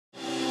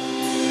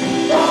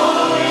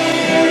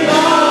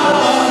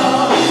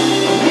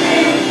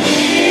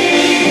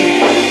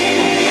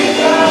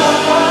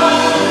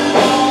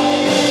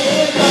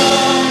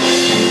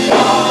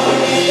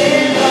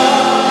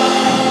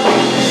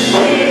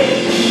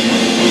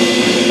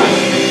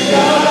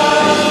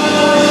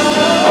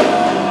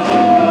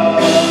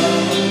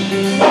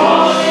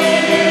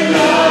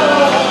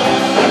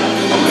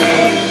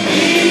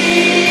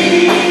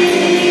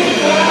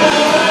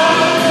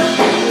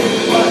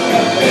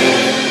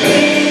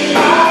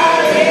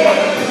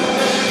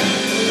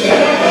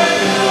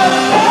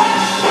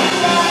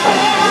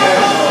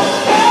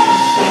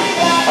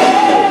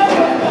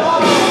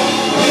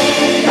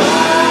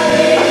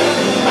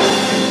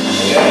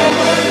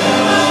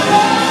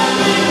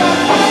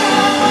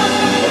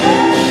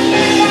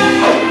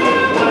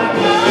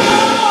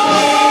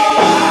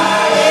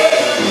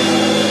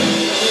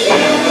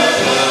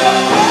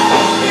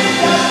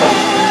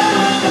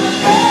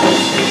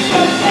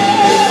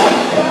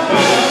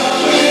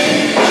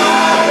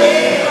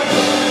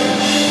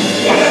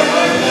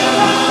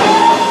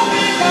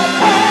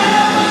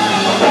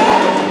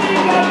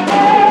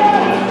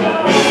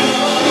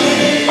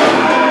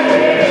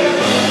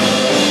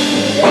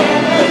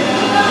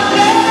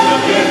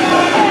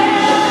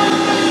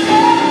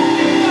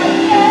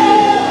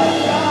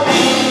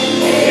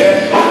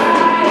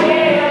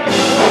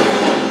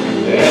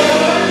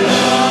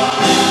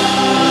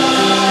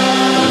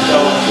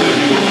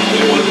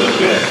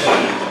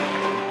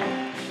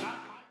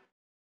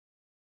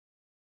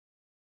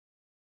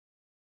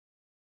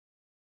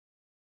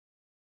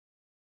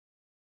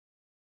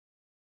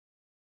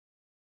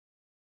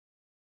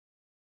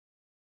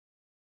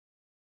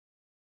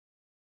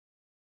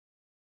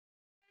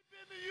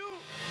to you,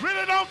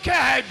 really don't care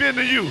how he been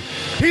to you.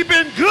 He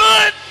been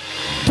good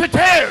to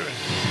Terry.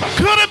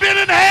 Could have been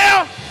in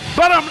hell,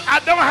 but I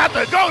don't have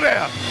to go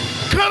there.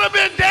 Could have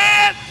been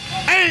dead,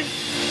 ain't.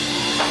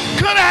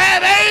 Could have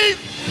had AIDS,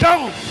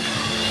 don't.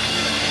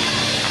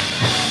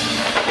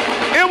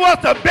 It was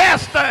the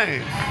best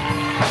thing.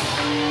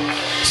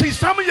 See,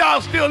 some of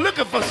y'all still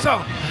looking for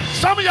something.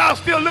 Some of y'all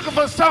still looking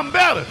for something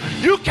better.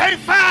 You can't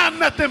find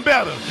nothing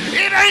better.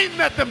 It ain't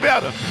nothing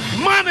better.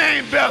 Money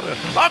ain't better.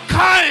 A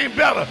car ain't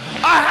better.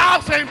 A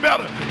house ain't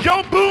better.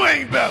 Your boo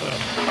ain't better.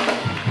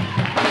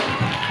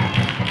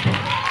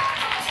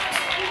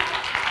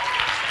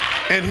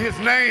 And his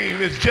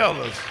name is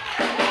jealous.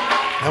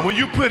 And when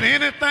you put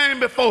anything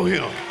before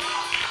him,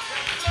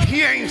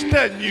 he ain't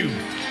studying you.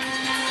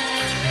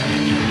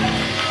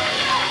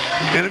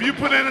 And if you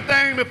put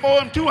anything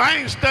before him too, I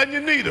ain't studying you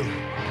neither.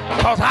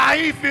 Because how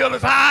he feels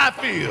is how I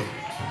feel.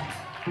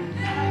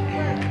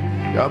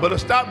 Y'all better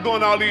stop going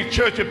to all these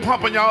churches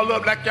pumping y'all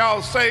up like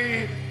y'all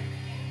saved.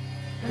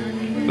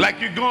 Like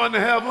you're going to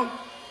heaven.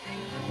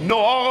 No,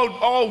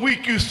 all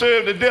week you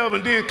serve the devil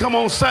and then come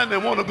on Sunday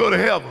and want to go to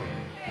heaven.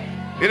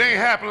 It ain't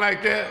happen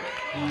like that.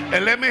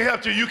 And let me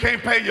help you, you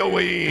can't pay your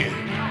way in.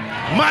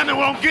 Money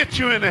won't get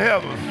you into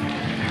heaven.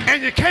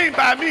 And you can't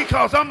buy me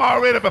because I'm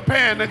already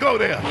preparing to go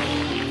there.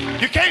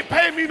 You can't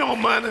pay me no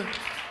money.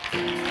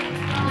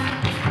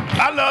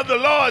 I love the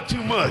Lord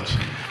too much.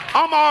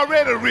 I'm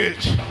already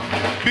rich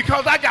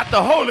because I got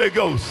the Holy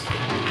Ghost.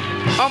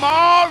 I'm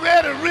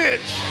already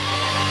rich.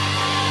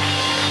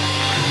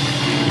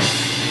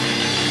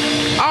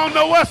 I don't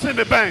know what's in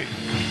the bank.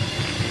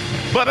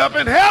 But up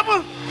in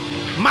heaven,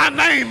 my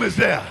name is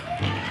there.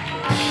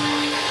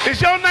 Is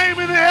your name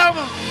in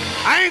heaven?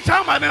 I ain't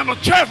talking about in the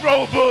church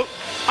roll book.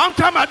 I'm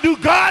talking about, do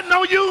God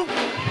know you?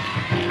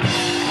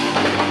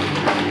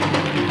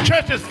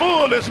 Church is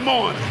full this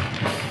morning.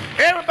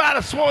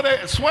 Everybody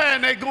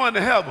swearing they're going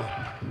to heaven.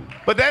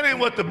 But that ain't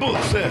what the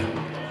book said.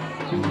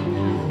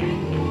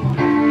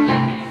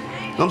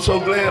 I'm so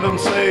glad I'm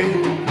saved.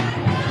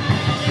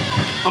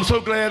 I'm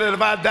so glad that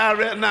if I die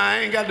right now, I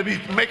ain't got to be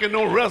making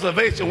no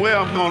reservation where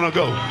I'm going to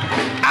go.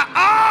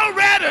 I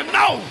already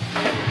know.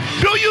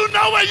 Do you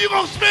know where you're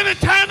going to spend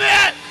eternity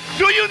at?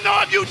 Do you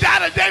know if you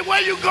die today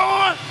where you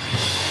going?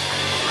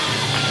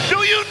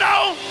 Do you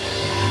know?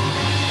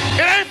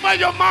 It ain't for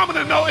your mama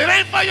to know. It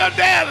ain't for your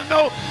dad to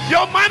know.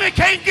 Your money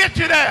can't get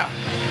you there.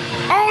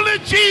 Only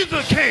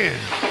Jesus can.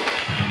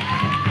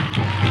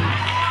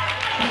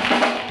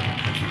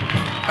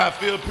 I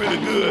feel pretty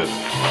good.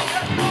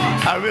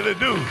 I really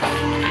do.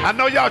 I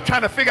know y'all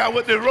trying to figure out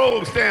what the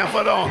robe stand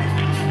for though.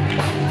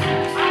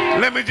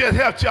 Let me just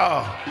help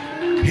y'all.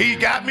 He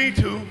got me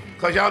too,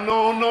 because y'all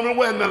know I don't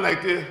wear nothing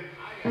like this.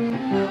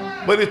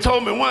 But he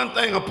told me one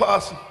thing,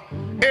 Apostle.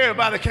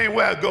 Everybody can't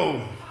wear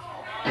gold.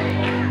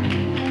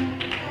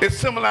 It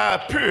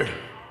symbolizes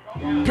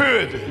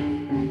purity.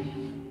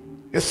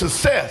 It's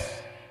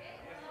success.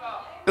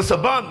 It's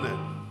abundance.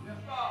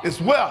 It's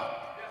wealth.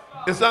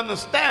 It's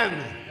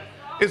understanding.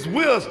 It's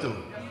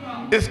wisdom.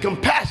 It's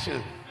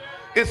compassion.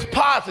 It's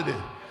positive.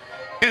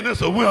 And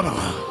it's a winner.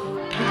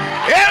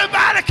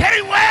 Everybody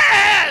can't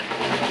wear it.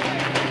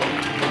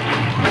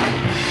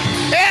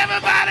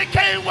 Everybody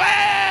can't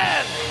wear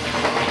it.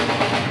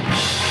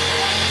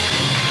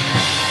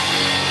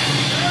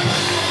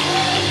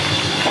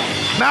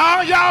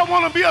 Now y'all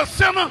want to be a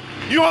sinner?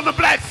 You on the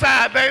black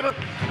side, baby.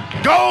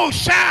 Gold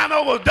shine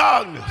over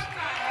darkness.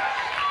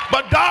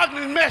 But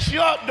darkness mess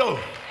you up though.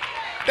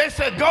 They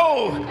said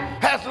gold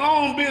has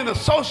long been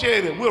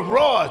associated with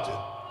royalty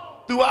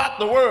throughout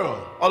the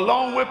world,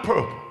 along with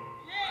purple.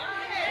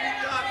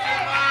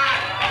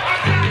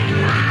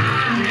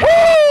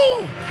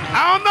 Woo!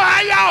 I don't know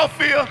how y'all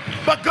feel,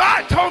 but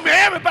God told me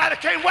everybody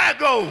can't wear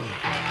gold.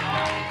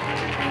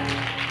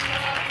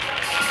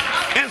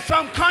 In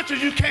some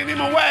countries you can't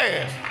even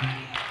wear it.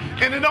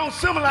 And it don't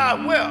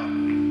symbolize wealth.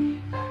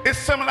 It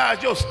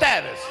symbolizes your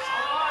status.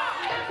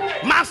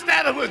 My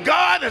status with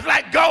God is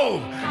like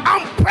gold.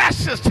 I'm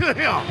precious to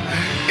him.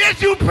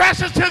 Is you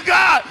precious to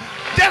God?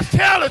 Just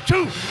tell the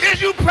truth.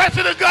 Is you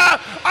precious to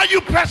God? Are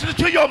you precious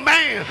to your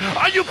man?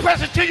 Are you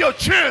precious to your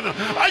children?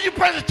 Are you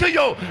precious to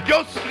your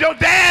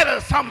dad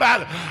or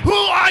somebody? Who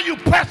are you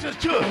precious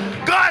to?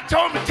 God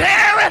told me,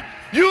 Terry,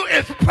 you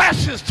is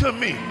precious to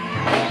me.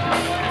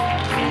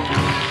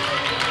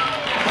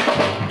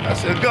 I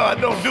said,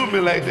 God, don't do me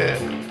like that.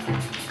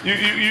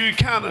 You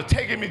kind of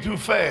taking me too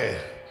fast.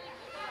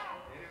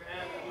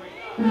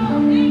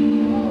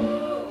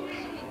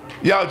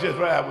 Y'all just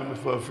ride with me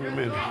for a few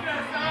minutes.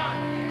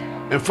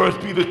 In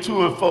 1 Peter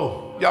 2 and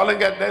 4. Y'all ain't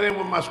got that in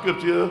with my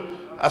scripture.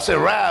 I said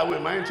ride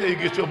with me. I ain't tell you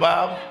get your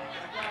Bible.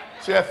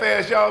 See how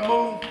fast y'all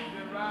move?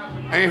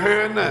 Ain't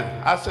heard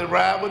nothing. I said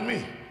ride with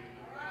me.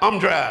 I'm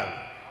driving.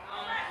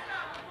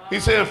 He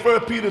said in 1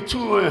 Peter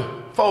 2 and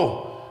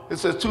 4, it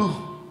says to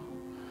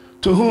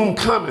whom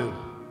coming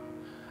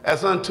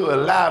as unto a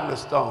lively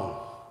stone,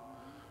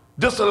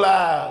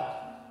 disalive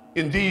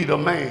indeed a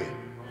man,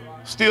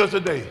 still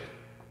today.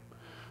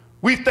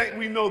 We think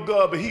we know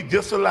God, but he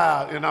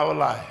disallowed in our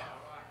life.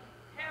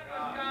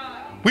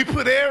 We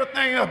put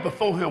everything else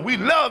before him. We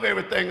love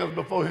everything else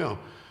before him.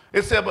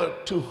 It said,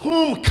 but to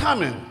whom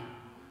coming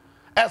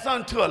as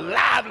unto a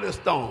lively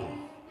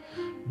stone,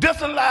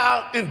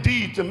 disallowed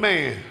indeed to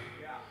man,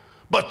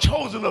 but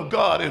chosen of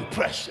God and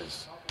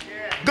precious.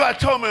 God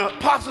told me,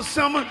 Apostle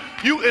Simon,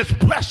 you is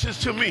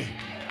precious to me.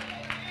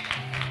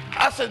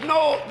 I said,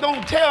 no,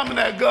 don't tell me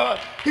that, God.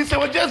 He said,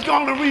 well, just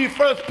going to read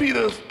 1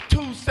 Peter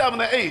 2, 7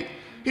 to 8.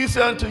 He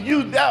said, unto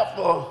you,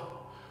 therefore,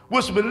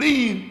 which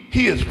believe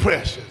he is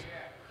precious.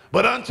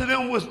 But unto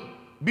them which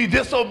be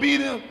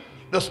disobedient,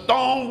 the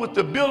stone with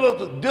the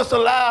builder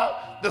disallowed,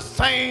 the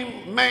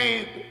same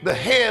made the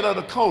head of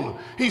the corner.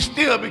 He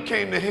still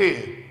became the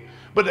head.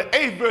 But the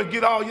 8th verse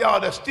get all y'all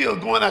that's still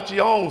going after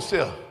your own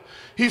self.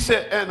 He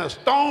said, and a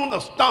stone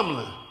of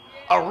stumbling,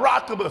 a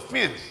rock of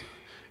offense,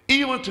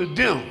 even to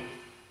them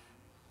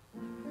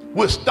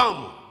which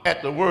stumble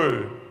at the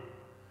word,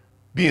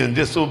 being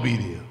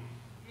disobedient.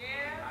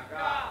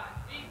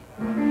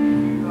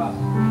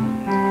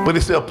 But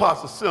he said,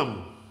 Apostle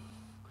Simon,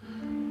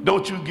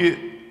 don't you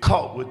get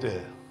caught with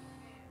that.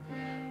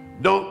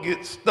 Don't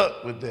get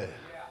stuck with that.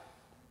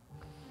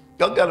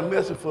 Y'all got a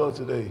message for us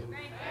today.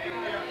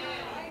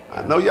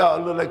 I know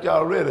y'all look like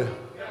y'all ready.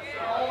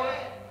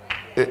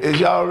 Is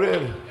y'all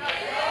ready?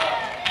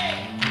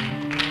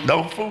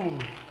 Don't fool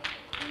me.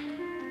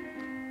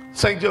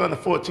 St. John, the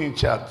 14th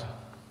chapter.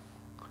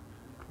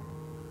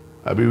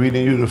 I'll be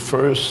reading you the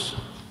 1st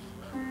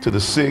to the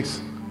 6th,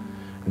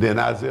 and then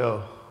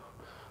Isaiah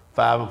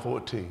 5 and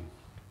 14.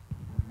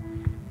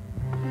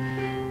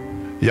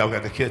 Y'all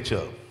got to catch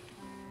up.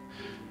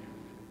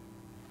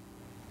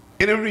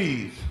 And it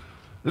reads,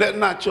 let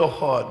not your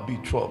heart be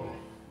troubled.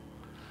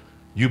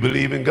 You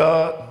believe in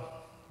God,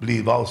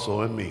 believe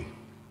also in me.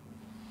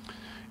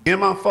 In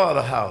my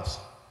Father's house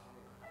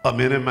are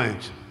many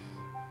mansions.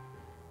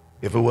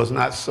 If it was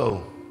not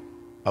so,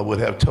 I would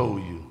have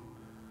told you.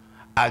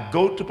 I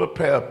go to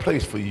prepare a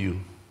place for you.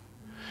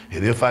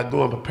 And if I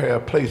go and prepare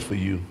a place for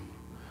you,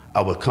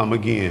 I will come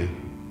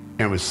again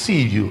and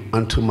receive you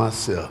unto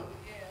myself,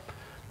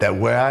 that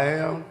where I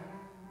am,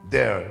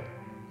 there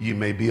ye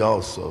may be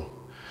also.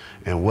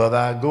 And whether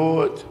I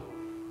go it,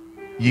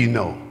 ye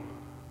know,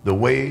 the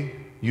way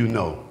you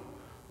know.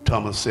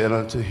 Thomas said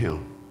unto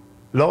him,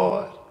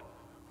 Lord,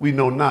 we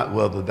know not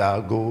whether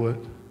thou goest,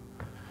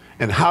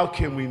 and how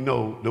can we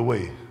know the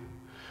way?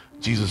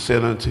 Jesus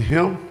said unto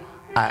him,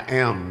 I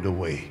am the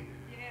way,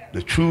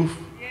 the truth,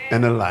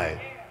 and the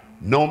life.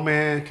 No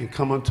man can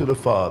come unto the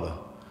Father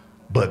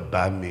but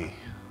by me.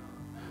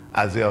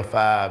 Isaiah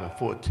 5 and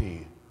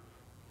 14.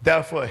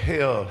 Therefore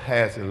hell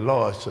has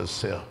enlarged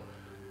herself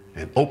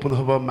and opened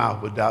her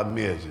mouth without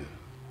measure.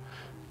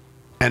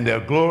 And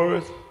their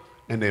glories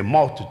and their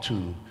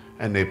multitude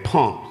and their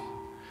pomps,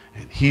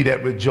 and he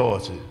that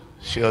rejoices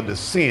shall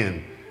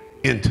descend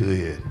into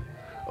it.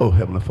 Oh,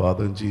 Heavenly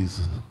Father and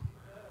Jesus,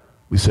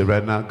 we say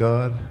right now,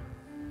 God,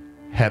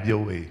 have your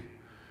way.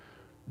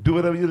 Do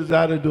whatever you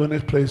desire to do in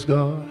this place,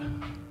 God,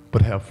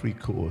 but have free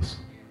course.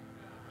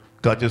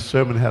 God, your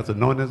servant has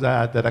anointed his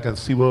eyes that I can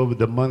see whatever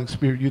demonic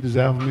spirit you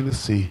desire for me to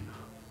see.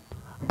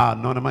 I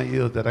anointed my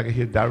ears that I can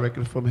hear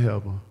directly from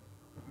heaven.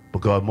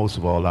 But God, most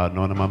of all, I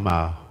anointed my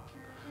mouth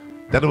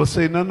that I will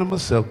say none of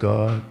myself,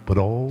 God, but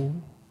all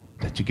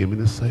that you give me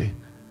to say.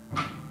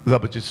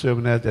 God, but your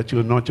servant asks that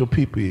you anoint your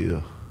people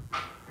here,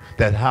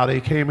 that how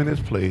they came in this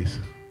place,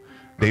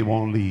 they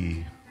won't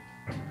leave.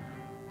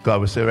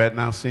 God, we say right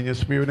now, send your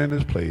spirit in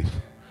this place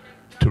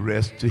to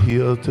rest, to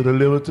heal, to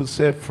deliver, to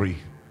set free.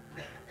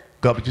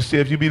 God, but you say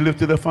if you be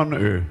lifted up from the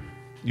earth,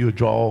 you'll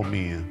draw all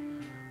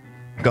men.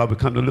 God, we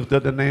come to lift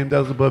up the name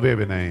that is above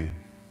every name,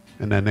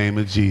 and that name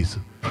is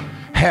Jesus.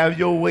 Have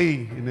your way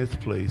in this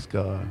place,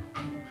 God.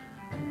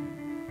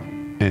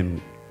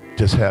 And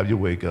just have your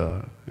way,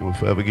 God. And we'll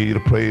forever give you the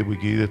praise, we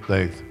give you the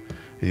thanks.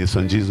 In your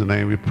son Jesus'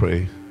 name we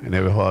pray. And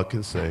every heart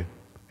can say,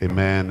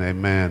 amen,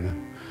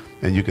 amen.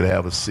 And you can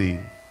have a seat.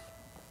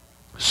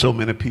 So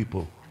many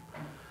people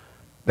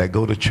that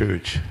go to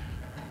church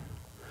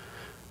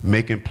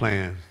making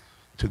plans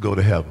to go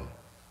to heaven.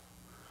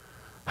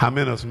 How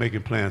many of us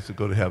making plans to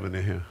go to heaven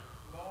in here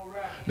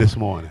this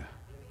morning?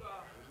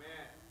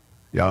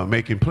 Y'all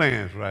making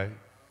plans, right?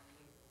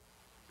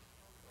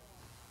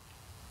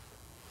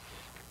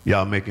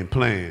 Y'all making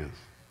plans.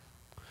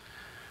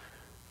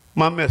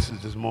 My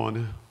message this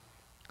morning,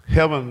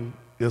 heaven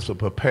is a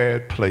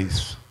prepared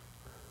place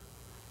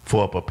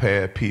for a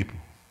prepared people,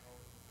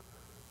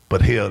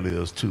 but hell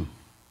is too.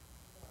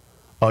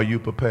 Are you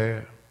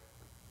prepared?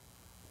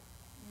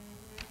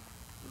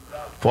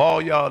 For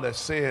all y'all that's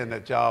saying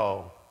that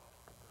y'all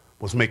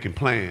was making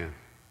plans,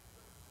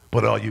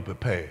 but are you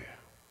prepared?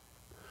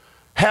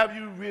 Have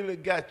you really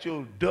got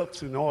your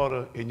ducks in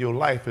order in your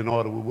life in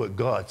order with what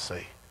God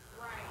say?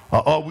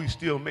 Or are we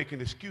still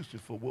making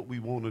excuses for what we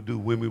want to do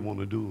when we want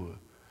to do it?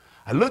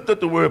 I looked at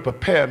the word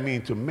prepare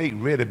means to make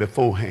ready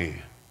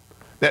beforehand.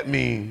 That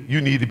means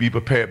you need to be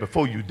prepared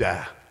before you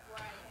die,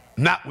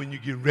 not when you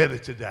get ready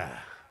to die.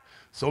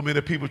 So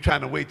many people trying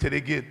to wait till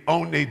they get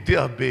on their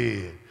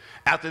deathbed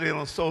after they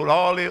done sold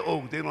all their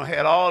oats, they done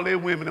had all their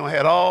women, they done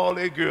had all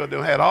their girls, they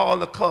done had all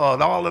the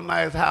cars, all the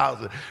nice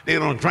houses, they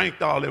done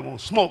drank all they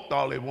want, smoked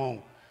all they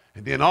want.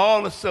 And then all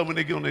of a sudden when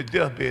they get on their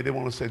deathbed, they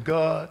want to say,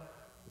 God,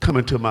 come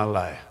into my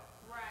life.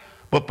 Right.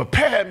 But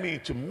prepare me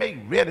to make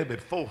ready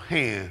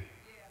beforehand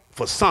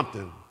for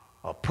something,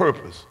 a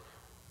purpose,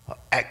 an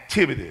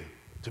activity,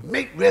 to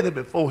make ready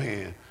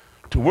beforehand,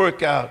 to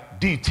work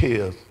out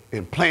details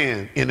and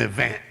plan in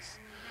advance.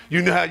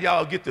 You know how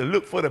y'all get to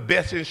look for the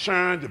best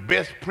insurance, the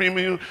best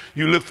premium,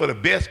 you look for the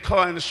best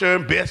car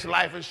insurance, best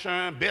life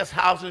insurance, best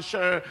house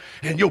insurance,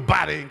 and your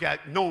body ain't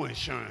got no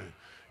insurance.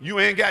 You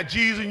ain't got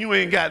Jesus, you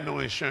ain't got no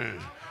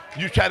insurance.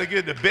 You try to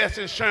get the best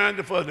insurance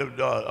for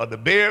the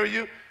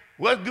burial.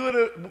 What's good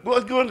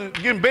to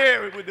getting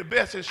buried with the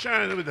best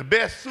insurance, with the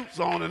best suits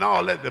on and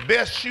all that, the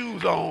best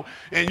shoes on,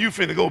 and you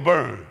finna go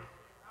burn.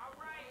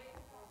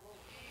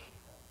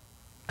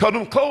 Because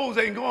them clothes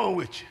ain't going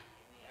with you.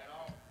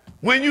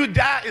 When you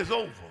die, it's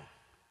over.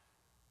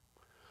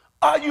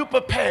 Are you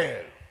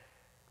prepared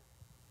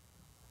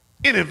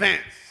in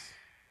advance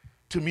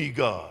to meet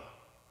God?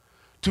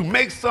 To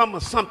make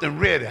something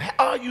ready?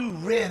 Are you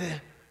ready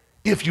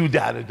if you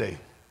die today?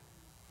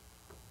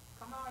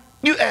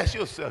 You ask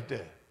yourself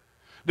that.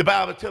 The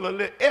Bible tells us,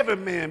 let every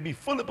man be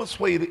fully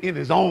persuaded in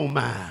his own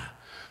mind.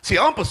 See,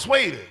 I'm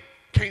persuaded.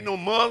 Can't no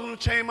Muslim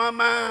change my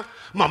mind.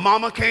 My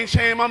mama can't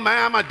change my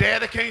mind. My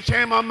daddy can't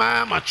change my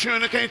mind. My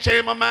children can't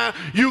change my mind.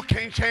 You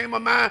can't change my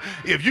mind.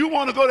 If you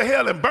want to go to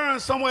hell and burn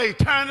somewhere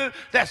eternal,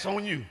 that's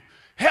on you.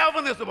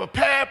 Heaven is a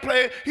prepared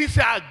place. He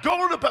said, I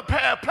go to the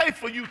prepared place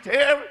for you,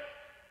 Terry.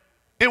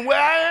 And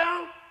where I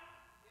am,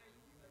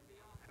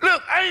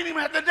 look, I ain't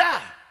even have to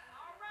die.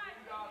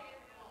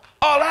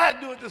 All I had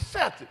to do is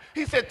accept it.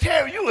 He said,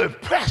 Terry, you are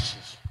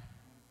precious.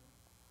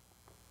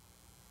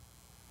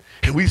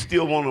 And we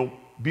still want to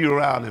be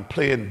around and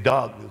play in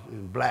darkness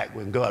and black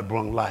when God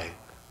brought light.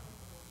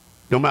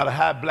 No matter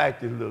how black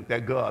they look,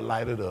 that God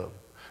lighted up.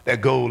 That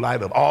gold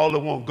light up. All they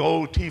want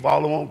gold teeth,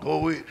 all they want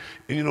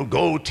gold,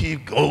 gold teeth,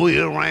 gold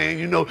earring.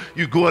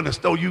 You go in the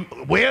store,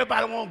 where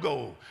everybody want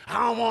gold.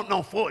 I don't want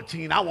no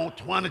 14, I want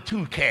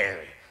 22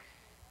 carat.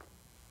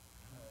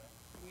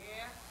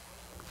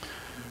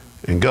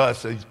 And God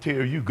says,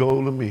 Terry, you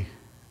gold to me.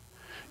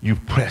 You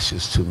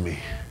precious to me.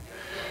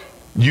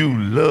 You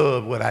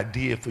love what I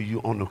did for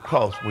you on the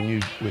cross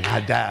when I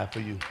died for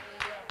you.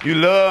 You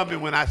love me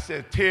when I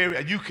said,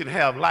 Terry, you can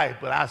have life,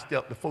 but I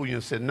stepped before you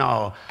and said,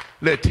 no,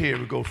 let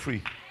Terry go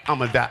free. I'm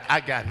going to die. I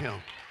got him.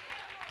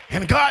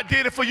 And God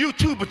did it for you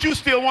too, but you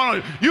still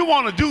want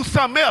to do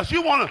something else.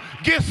 You want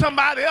to give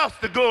somebody else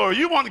the glory.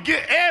 You want to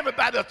give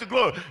everybody else the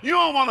glory. You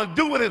don't want to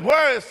do what his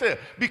word said.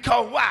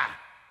 Because why?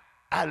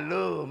 I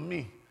love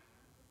me.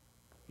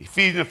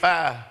 Ephesians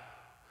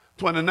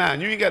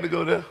 5:29. You ain't got to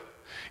go there.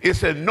 It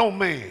said, no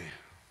man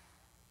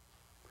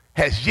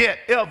has yet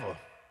ever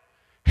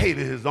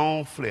hated his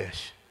own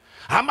flesh.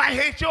 I might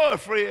hate yours,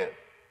 Fred.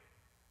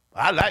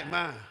 I like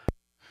mine.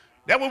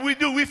 That's what we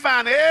do. We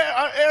find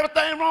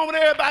everything wrong with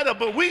everybody,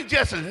 but we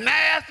just as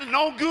nasty,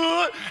 no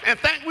good, and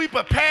think we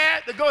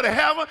prepared to go to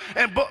heaven.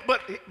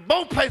 But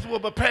both places were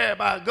prepared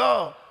by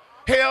God.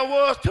 Hell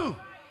was too.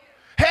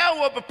 Hell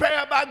was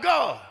prepared by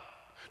God.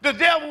 The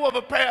devil was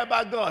prepared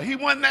by God. He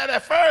wasn't there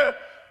at first,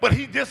 but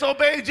he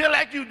disobeyed just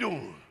like you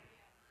doing.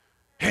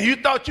 And you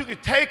thought you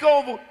could take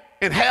over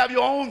and have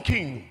your own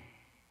kingdom.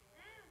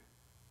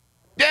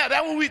 Yeah,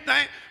 that's what we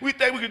think. We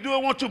think we can do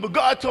it, want to. But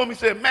God told me, he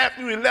said,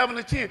 Matthew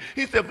 11:10,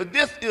 he said, for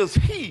this is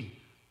he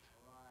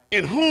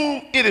in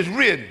whom it is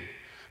written,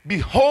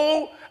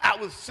 behold, I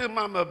will send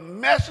my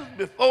message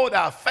before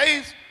thy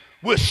face,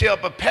 which shall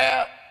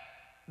prepare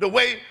the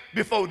way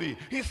before thee.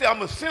 He said, I'm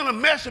going to send a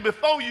message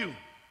before you.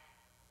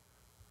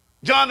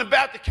 John the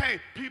Baptist came,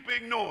 people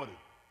ignored him.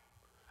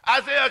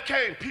 Isaiah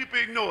came, people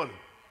ignored him.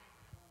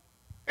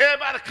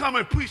 Everybody come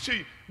and preach to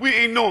you, we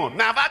ignore them.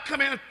 Now, if I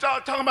come in and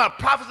start talking about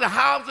prophets and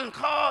houses and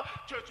cars,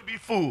 church will be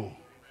full.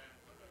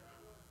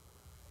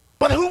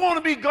 But who want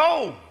to be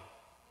gold?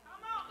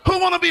 Who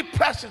want to be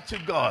precious to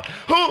God?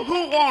 Who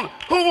want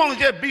to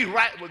just be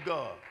right with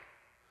God?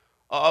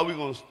 Or are we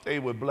going to stay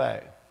with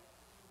black?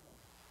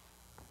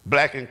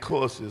 Black, of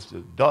course, is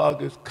the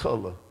darkest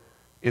color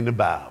in the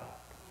Bible.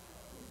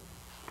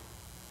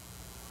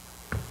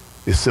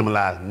 It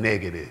symbolizes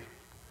negative,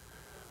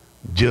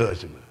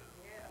 judgment,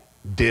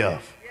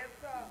 death,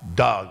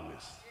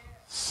 darkness,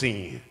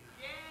 sin.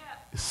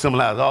 It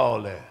symbolizes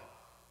all that.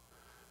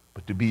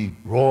 But to be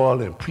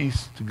royal and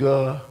priest to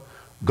God,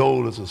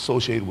 gold is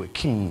associated with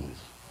kings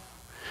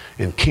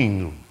and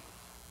kingdom.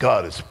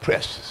 God is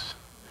precious.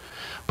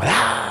 But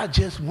I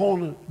just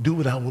want to do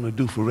what I want to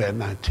do for right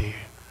now, Terry.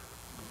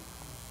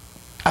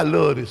 I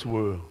love this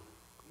world.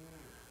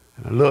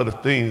 And I love the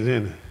things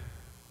in it.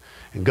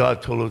 And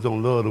God told us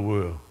don't love the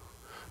world,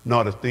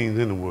 nor the things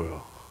in the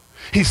world.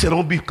 He said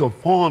don't be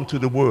conformed to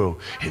the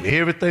world. And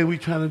everything we're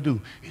trying to do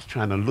is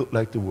trying to look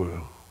like the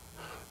world.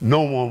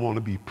 No one want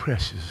to be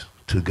precious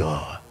to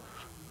God.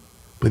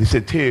 But he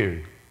said,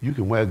 Terry, you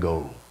can wear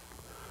gold.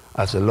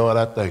 I said, Lord,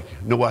 I thank you.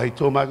 You know why he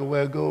told Michael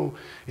where to go?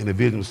 In the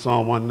vision of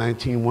Psalm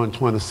 119,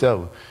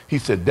 127. He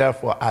said,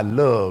 therefore, I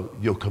love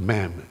your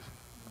commandments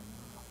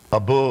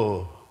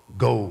above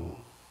gold.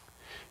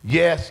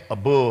 Yes,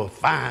 above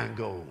fine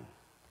gold.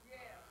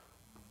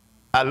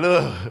 I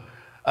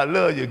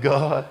love you,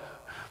 God.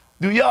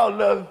 Do y'all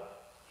love him?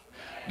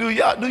 Do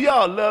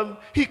y'all love him?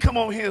 He come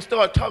on here and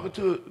start talking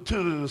to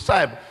the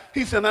disciples.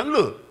 He said, now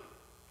look,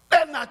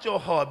 let not your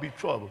heart be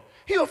troubled.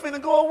 He was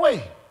finna go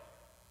away.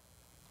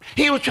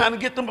 He was trying to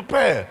get them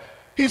prepared.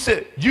 He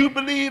said, you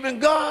believe in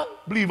God,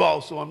 believe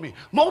also in me.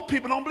 Most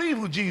people don't believe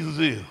who Jesus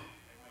is.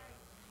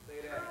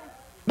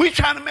 We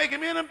trying to make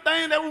him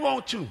anything that we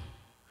want to.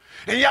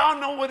 And y'all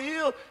know what he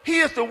is. He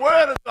is the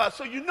word of God.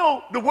 So you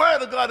know the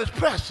word of God is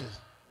precious.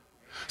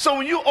 So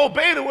when you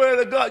obey the word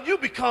of God, you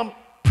become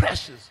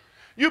precious.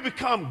 You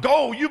become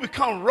gold. You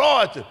become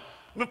royalty.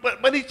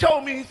 But he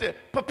told me, he said,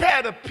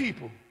 prepare the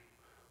people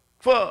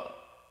for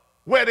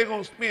where they're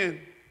going to spend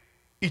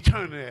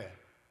eternity at.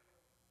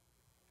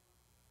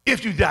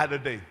 If you die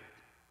today,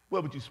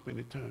 where would you spend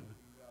eternity?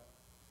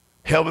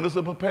 Heaven is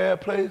a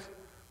prepared place,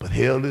 but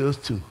hell is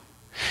too.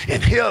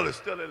 And hell is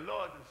still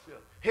enlarging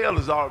itself. Hell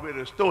is already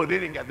restored. They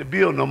didn't got to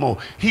build no more.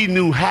 He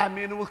knew how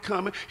many was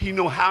coming. He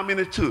knew how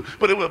many took.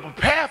 But it was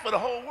prepared for the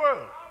whole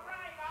world.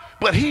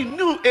 But he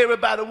knew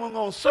everybody wasn't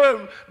going to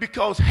serve him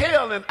because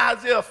hell in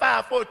Isaiah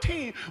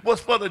 5:14 was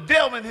for the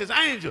devil and his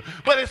angel.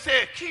 But it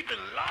said, keep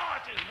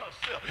enlarging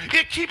herself.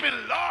 It keep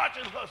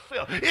enlarging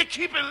herself. It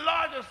keep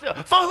enlarging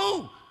herself. For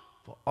who?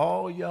 For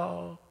all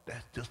y'all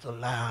that's just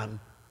allowing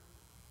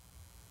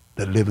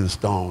the living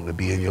stone to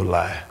be in your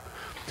life.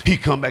 He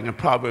come back in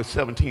Proverbs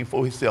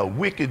 17:4. He said, a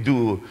wicked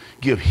doer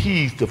give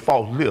heed to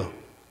false lip,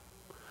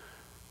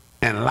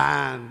 and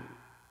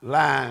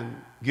lying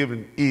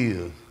giving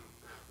ears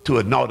to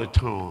a naughty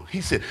tongue.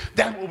 He said,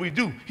 that's what we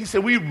do. He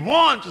said, we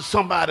run to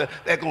somebody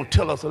that's going to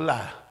tell us a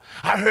lie.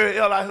 I heard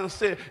Eli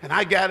say, and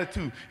I got it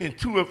too, in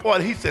 2 and 4.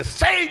 He said,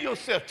 save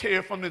yourself,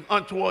 Terry, from this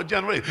untoward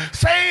generation.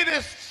 Save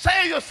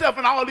yourself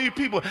and all these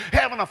people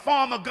having a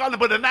form of godliness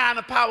but denying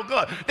the power of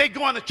God. They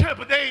going to church,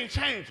 but they ain't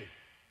changing.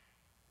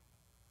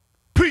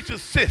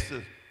 Preachers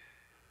sisters,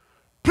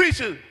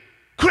 preachers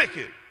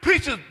cricket,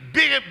 preachers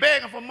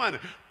begging for money.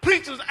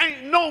 Preachers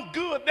ain't no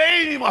good, they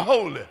ain't even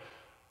holy.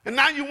 And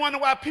now you wonder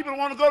why people don't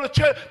want to go to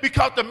church,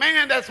 because the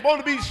man that's supposed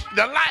to be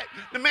the light,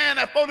 the man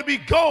that's supposed to be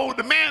gold,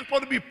 the man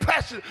supposed to be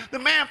precious, the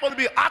man supposed to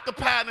be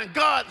occupied in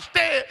God's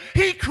stead,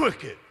 he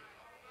crooked.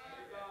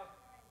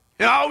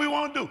 And all we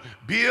want to do,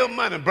 build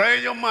money,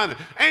 bring your money.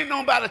 Ain't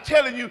nobody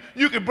telling you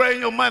you can bring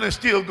your money and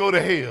still go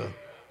to hell.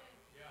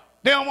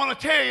 They don't want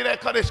to tell you that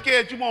because they're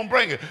scared you won't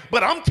bring it.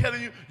 But I'm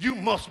telling you, you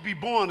must be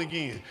born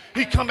again.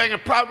 He come back in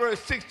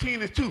Proverbs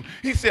 16:2.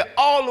 He said,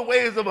 all the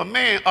ways of a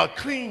man are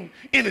clean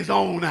in his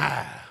own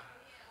eye.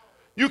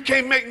 You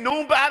can't make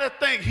nobody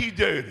think he's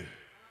dirty.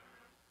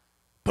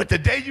 But the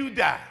day you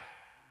die,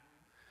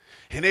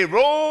 and they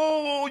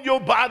roll your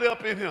body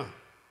up in here,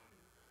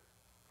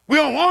 we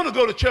don't want to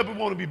go to church, we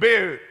want to be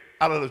buried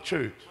out of the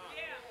church.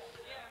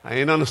 I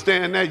ain't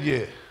understand that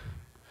yet.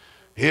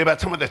 Everybody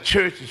talking about the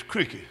church is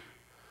crooked.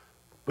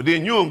 But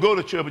then you don't go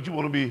to church, but you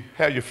want to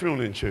have your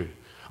funeral in church,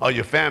 or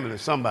your family,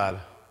 somebody.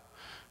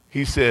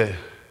 He said,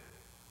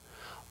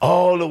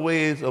 all the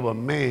ways of a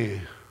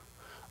man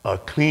are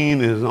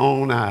clean in his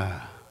own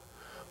eye,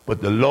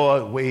 but the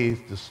Lord weighs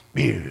the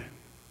spirit.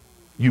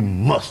 You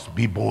must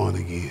be born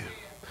again.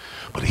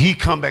 But he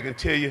come back and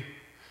tell you,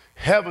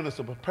 heaven is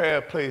a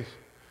prepared place,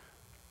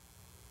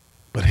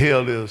 but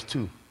hell is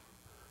too.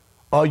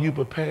 Are you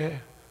prepared?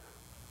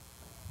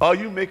 Are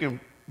you making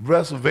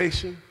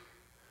reservation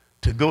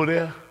to go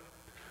there?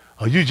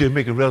 Or you just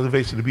making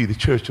reservation to be the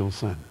church on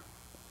Sunday?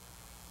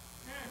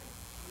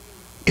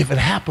 If it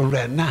happened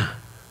right now,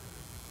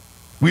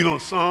 we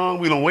don't sung,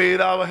 we don't wave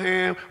our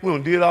hand, we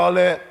don't did all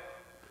that.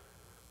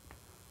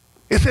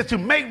 It said to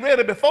make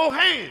ready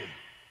beforehand.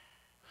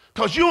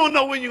 Because you don't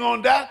know when you're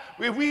going to die.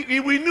 If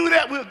we knew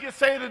that, we'll get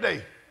saved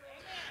today.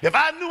 If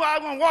I knew I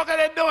was going to walk out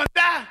that door and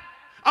die,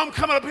 I'm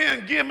coming up here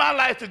and giving my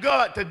life to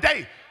God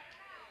today.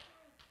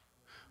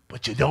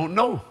 But you don't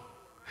know.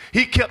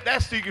 He kept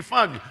that secret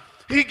from you.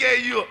 He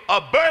gave you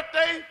a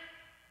birthday.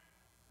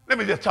 Let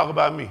me just talk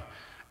about me.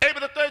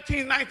 April the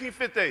 13th,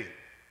 1958.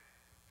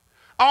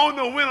 I don't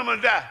know when I'm going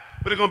to die,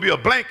 but there's going to be a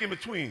blank in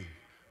between.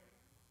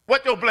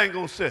 What your blank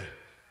going to say?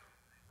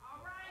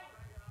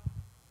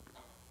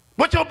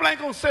 What your blank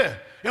going to say?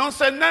 It don't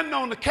say nothing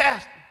on the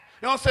casket.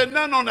 It don't say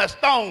nothing on that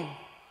stone.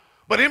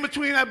 But in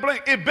between that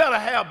blank, it better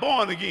have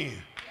born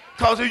again.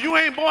 Because if you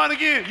ain't born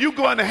again, you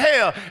going to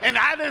hell. And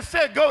I done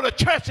said go to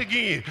church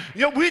again.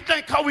 You know, we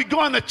think because we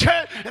going to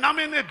church and I'm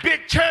in this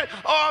big church,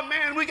 oh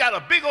man, we got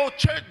a big old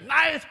church,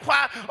 nice,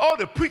 quiet. Oh,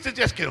 the preacher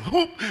just can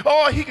hoop.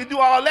 Oh, he can do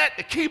all that.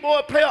 The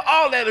keyboard player,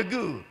 all that is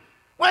good.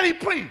 When he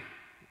preach?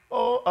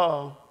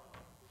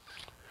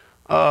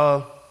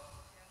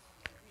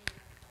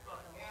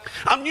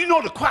 You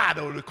know the choir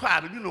though, the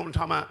choir, you know what I'm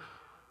talking about.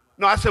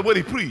 No, I said what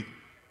he preach.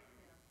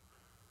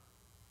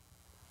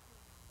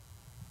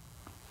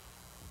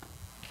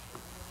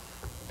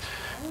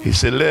 He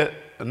said, let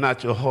and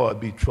not your heart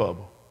be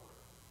troubled.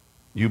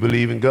 You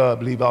believe in God,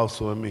 believe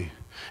also in me.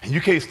 And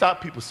you can't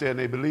stop people saying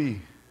they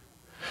believe.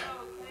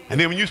 And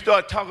then when you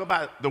start talking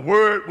about the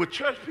word with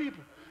church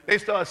people, they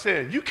start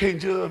saying, you can't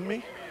judge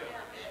me.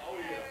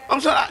 I'm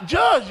saying, I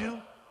judge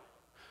you.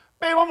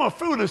 Babe, I'm a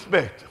fruit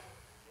inspector.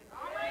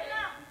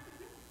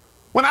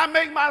 When I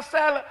make my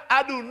salad,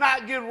 I do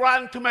not get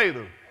rotten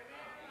tomatoes.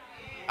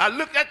 I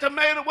look at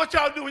tomato. What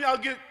y'all do when y'all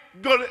get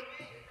good at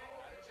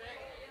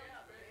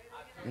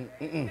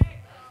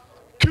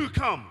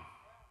cucumber?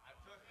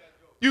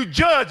 You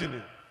judging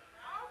it.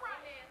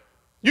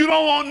 You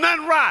don't want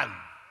nothing rotten.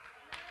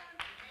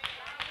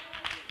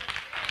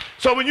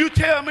 So when you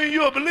tell me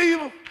you're a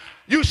believer,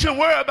 you shouldn't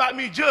worry about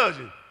me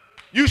judging.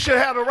 You should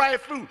have the right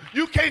fruit.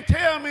 You can't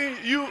tell me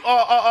you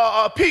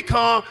are a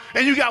pecan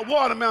and you got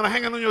watermelon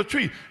hanging on your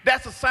tree.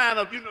 That's a sign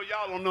of, y'all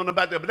don't know nothing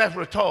about that, but that's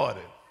retarded.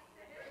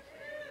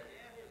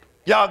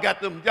 Y'all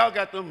got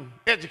them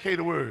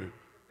educated words.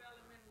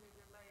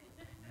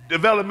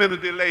 Developmental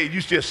delayed.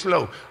 You just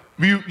slow.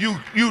 You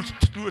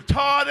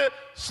retarded,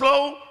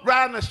 slow,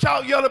 riding a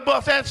short yellow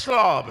bus and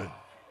slobbing.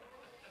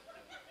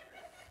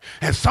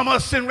 And some of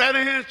us sitting right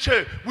in here in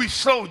church, we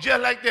slow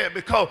just like that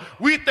because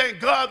we think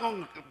God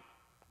gonna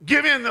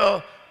give in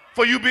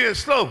for you being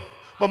slow.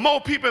 But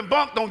more people in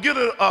bunk don't get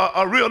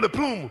a real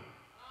diploma.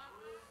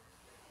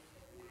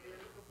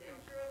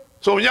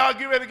 So when y'all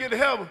get ready to get to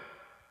heaven,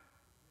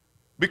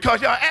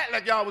 because y'all act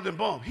like y'all was in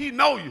bunk, he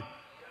know you.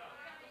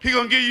 He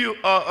gonna give you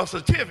a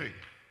certificate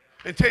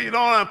and tell you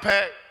don't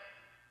unpack.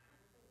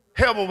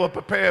 Heaven was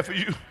prepared for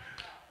you.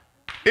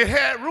 It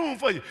had room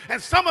for you.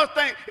 And some of us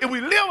think if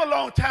we live a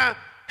long time,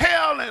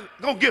 hell ain't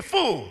gonna get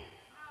full.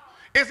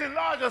 It's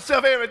enlarged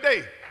itself every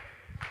day.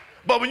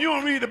 But when you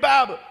don't read the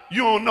Bible,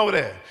 you don't know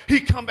that. He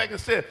come back and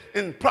said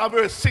in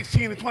Proverbs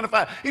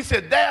 16:25, he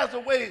said, there's a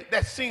way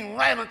that seems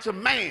right unto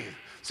man.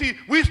 See,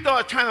 we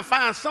start trying to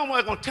find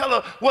someone gonna tell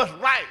us what's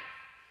right.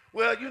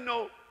 Well,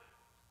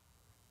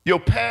 your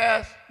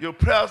past, your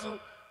present,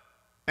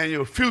 and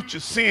your future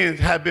sins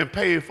have been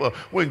paid for.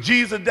 When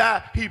Jesus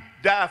died, he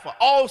died for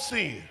all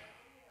sin.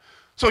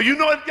 So you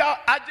know what, y'all,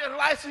 I just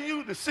license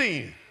you to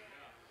sin.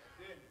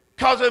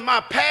 Because in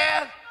my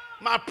past,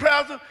 my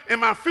present,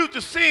 and my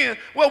future sin,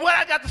 well, what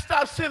I got to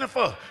stop sinning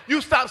for?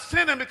 You stop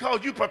sinning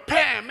because you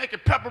prepare and make a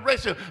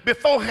preparation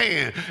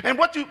beforehand. And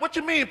what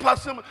you mean,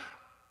 Pastor?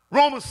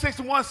 Romans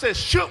 6:1 says,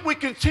 should we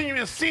continue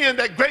in sin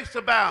that grace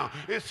abound?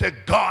 It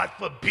said, God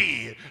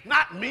forbid.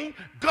 Not me,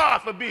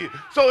 God forbid.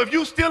 So if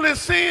you still in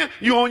sin,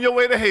 you're on your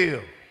way to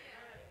hell.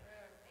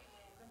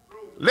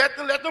 Let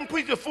them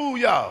preachers fool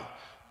y'all.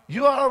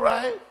 You all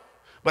right?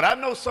 But I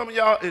know some of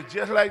y'all is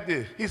just like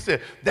this. He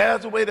said,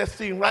 there's a way that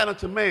seems right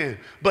unto man,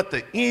 but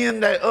the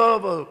end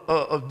thereof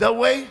of the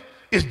way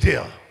is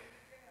death.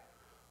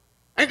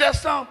 Ain't that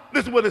something?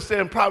 Listen to what it said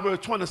in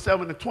Proverbs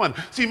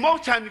 27:20. See,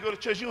 most times you go to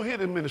church, you don't hear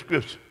them in the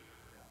scripture.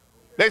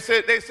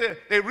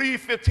 They read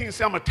 15,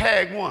 say, I'm going to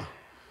tag one.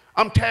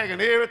 I'm tagging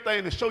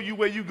everything to show you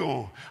where you're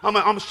going.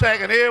 I'm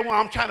tagging everyone.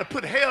 I'm trying to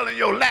put hell in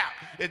your lap.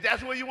 If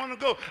that's where you want to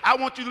go, I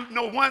want you to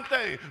know one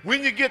thing.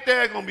 When you get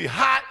there, it's going to be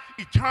hot,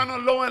 eternal,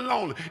 low, and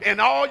lonely.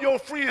 And all your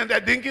friends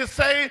that didn't get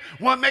saved,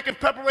 one making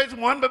preparation,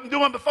 one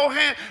doing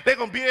beforehand, they're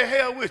going to be in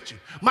hell with you.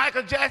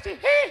 Michael Jackson,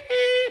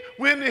 hee-hee.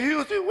 Whitney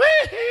Houston,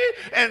 wee-hee.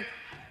 And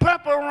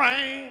Purple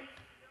Rain.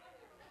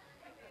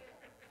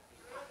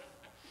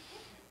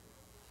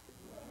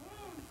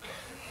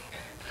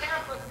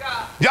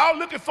 Y'all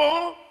looking for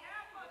him?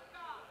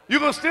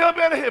 You're going to still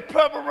be able to hear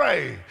Purple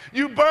Rain.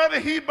 You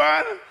burning, he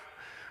burning.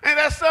 Ain't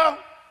that so?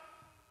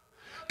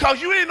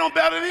 Because you ain't no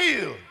better than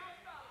him.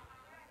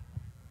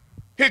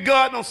 Here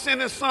God don't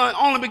send his son,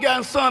 only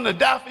begotten son to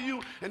die for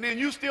you, and then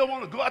you still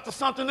want to go after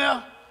something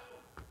else?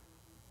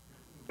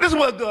 This is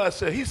what God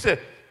said. He said,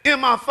 in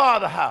my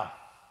Father's house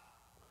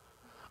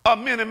are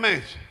many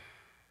mansions.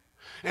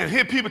 And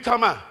here people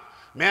talking about,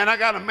 man, I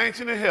got a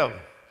mansion in heaven.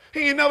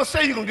 He ain't never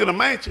say you're going to get a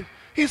mansion.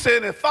 He said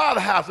in the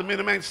Father's house are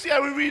many mansions. See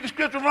how we read the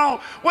scripture wrong?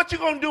 What you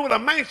going to do with a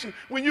mansion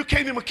when you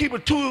can't even keep a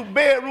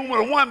 2-bedroom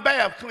with a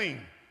 1-bath clean?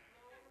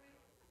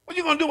 What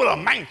you going to do with a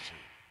mansion?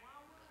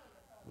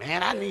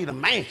 Man, I need a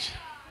mansion.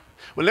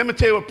 Well, let me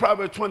tell you what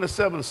Proverbs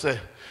 27 said.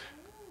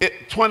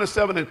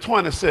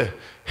 27:20 said,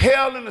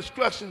 hell and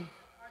destruction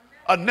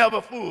are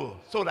never full.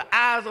 So the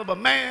eyes of a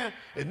man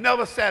is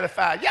never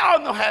satisfied.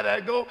 Y'all know how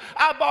that go.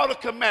 I bought a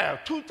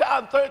Camaro,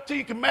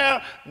 2013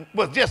 Camaro,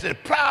 was just as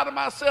proud of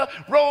myself,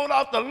 rolled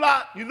off the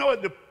lot. You know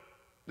what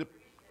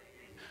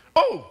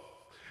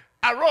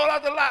I rolled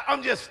off the lot,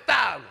 I'm just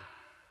styling.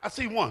 I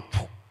see one,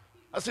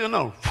 I see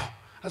another,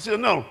 I see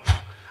another.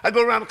 I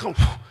go around the corner,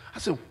 I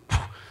said,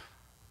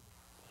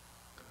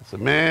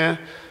 man,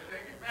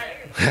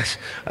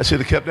 I should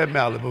have kept that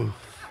Malibu.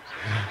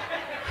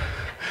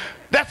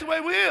 That's the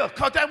way we is,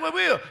 because that's what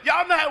we is.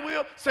 Y'all know how we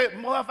is. Say,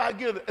 more if I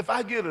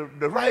get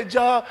the right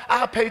job,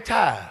 I'll pay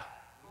tithe.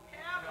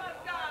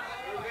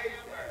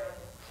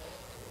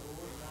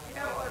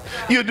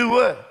 You do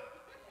what?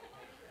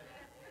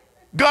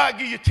 God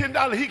give you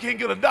 $10, he can't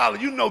get $1.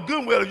 You know good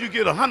and well if you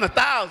get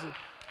 100,000.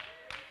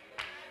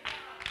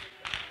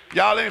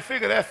 Y'all ain't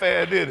figured that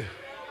fast, did it?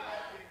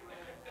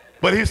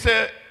 But he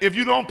said, if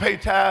you don't pay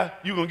tithe,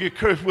 you're going to get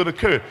cursed with a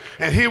curse.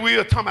 And here we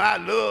are talking about,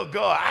 I love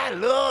God. I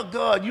love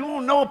God. You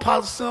don't know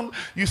Apostle Simmons.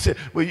 You said,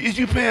 well, is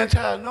you paying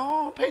tithe? No, I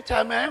don't pay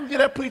tithe, man. I don't get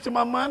that preacher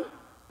my money.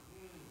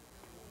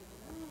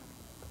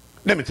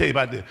 Let me tell you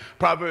about this.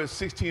 Proverbs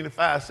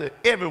 16:5 said,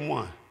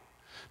 everyone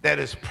that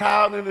is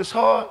proud in his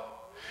heart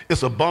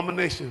is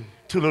abomination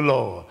to the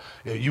Lord.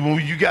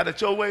 You got it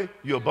your way,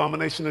 you're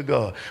abomination to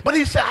God. But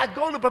he said, I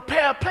go to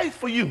prepare a place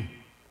for you.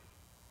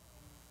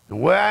 And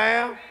where I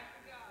am,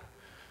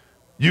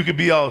 you could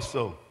be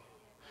also.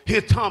 Here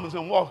Thomas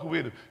and walking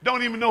with him.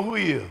 Don't even know who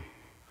he is.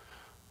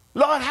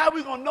 Lord, how are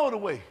we going to know the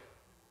way?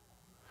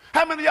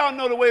 How many of y'all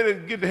know the way to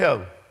get to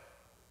heaven?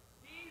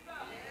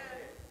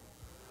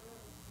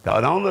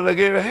 Y'all don't look like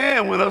every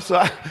hand went up.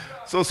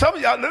 So some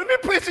of y'all, let me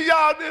preach to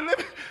y'all.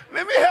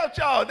 Let me help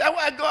y'all. That's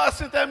why God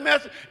sent that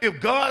message. If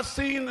God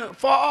seen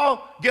far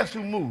off, guess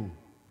who moved?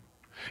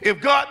 If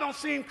God don't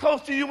seem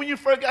close to you when you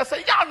first got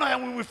saved, y'all know how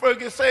when we first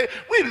get saved,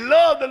 we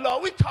love the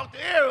Lord. We talk to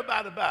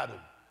everybody about him.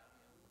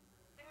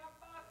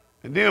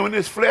 And then when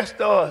this flesh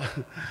started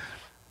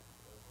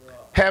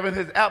having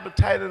his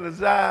appetite and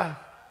desire,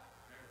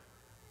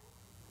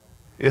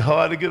 it's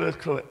hard to get us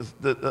close.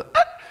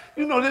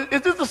 You know,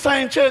 is this the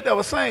same church that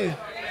was saying?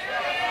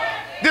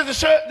 This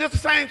the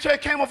same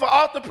church came off an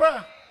altar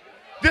prayer?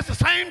 This the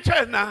same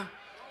church now.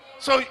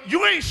 So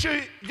you ain't sure,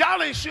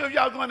 y'all ain't sure if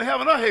y'all going to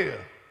heaven or hell.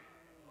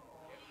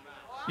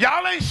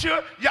 Y'all ain't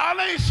sure,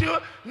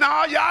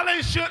 no, y'all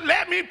ain't sure,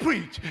 let me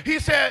preach. He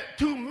said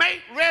to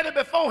make ready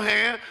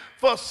beforehand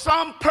for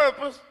some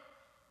purpose,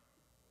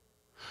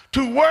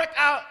 to work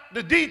out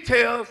the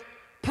details,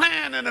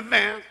 plan in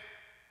advance,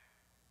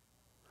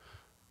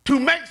 to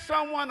make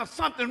someone or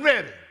something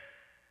ready.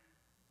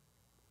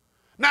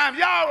 Now, if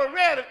y'all were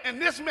ready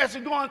and this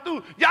message going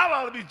through, y'all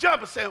ought to be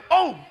jumping saying,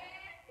 oh,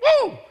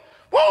 woo,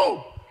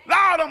 woo,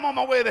 Lord, I'm on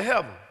my way to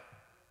heaven.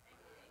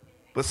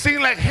 But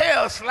seem like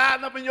hell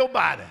sliding up in your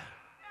body.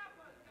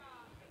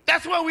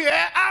 That's where we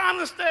at. I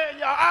understand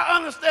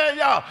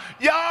y'all.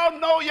 Y'all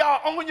know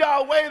y'all on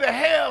y'all way to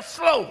hell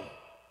slow.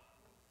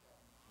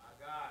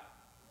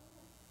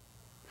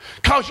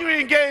 Because you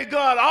ain't gave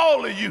God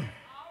all of you.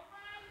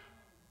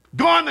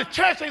 Going to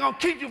church ain't going to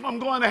keep you from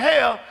going to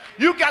hell.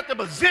 You got to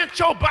present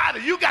your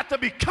body. You got to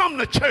become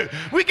the church.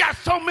 We got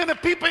so many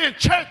people in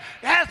church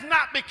that has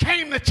not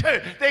became the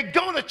church. They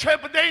go to church,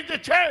 but they ain't the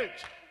church.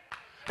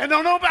 And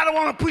don't nobody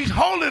want to preach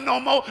holy no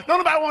more. Don't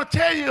nobody want to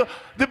tell you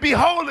to be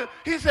holy.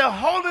 He said,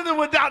 holiness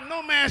without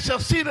no man shall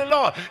see the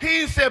Lord.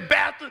 He ain't said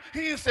Baptist.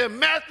 He ain't said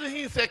Master.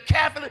 He ain't said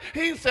Catholic.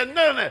 He ain't said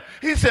none of that.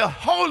 He said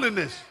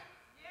holiness.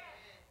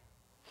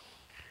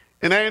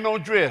 And there ain't no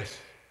dress.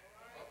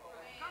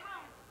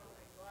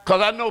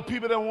 Because I know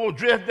people that won't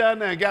dress down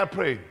there and got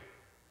prayed.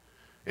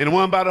 And the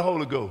one by the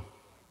Holy Ghost.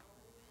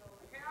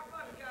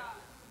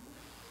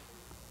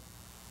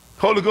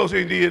 Holy Ghost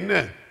ain't did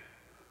nothing.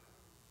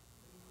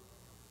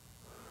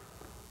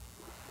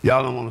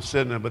 Y'all don't want to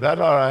sit in there, but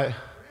that's all right.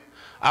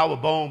 I was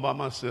born by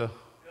myself.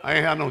 I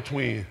ain't have no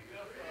twin.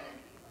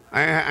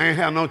 I ain't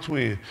have no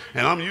twin.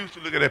 And I'm used to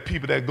looking at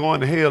people that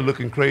going to hell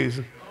looking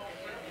crazy.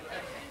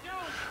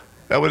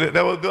 That's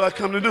what God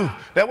come to do.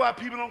 That's why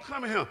people don't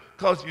come in here.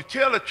 Because you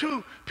tell the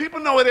truth, people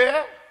know where they're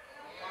at.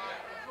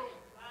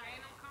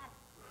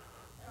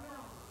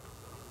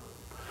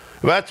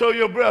 If I told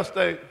your breath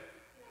stink,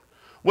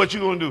 what you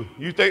going to do?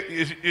 You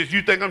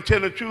think I'm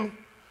telling the truth?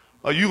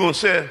 Or you going to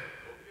say,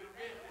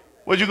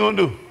 what you going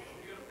to do?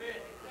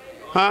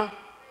 Huh?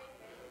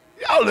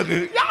 Y'all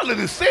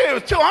looking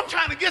serious too. I'm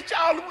trying to get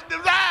y'all to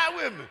ride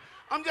with me.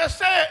 I'm just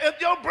saying,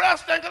 if your breath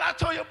stink, and I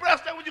told your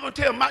breath stink, what you going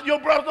to tell me? Your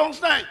breath don't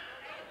stink.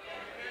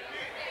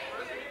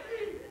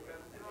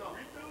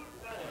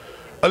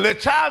 A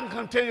little child can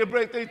come tell you a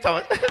break. They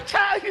talk,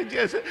 child, you're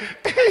just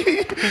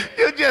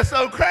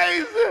so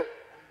crazy.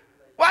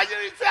 Why you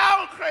didn't say I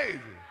was crazy?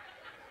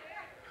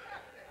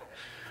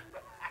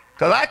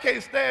 Because I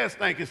can't stand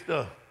stinking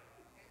stuff.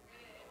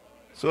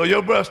 So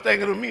your breath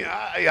stinking to me,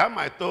 I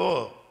might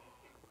throw up.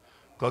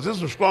 Because this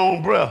is a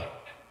strong breath.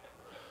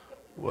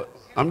 What?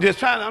 I'm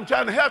trying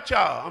to help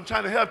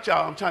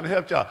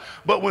y'all.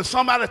 But when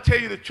somebody tell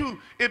you the truth,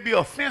 it be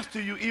offense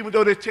to you even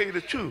though they tell you the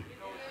truth.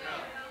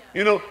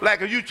 You know,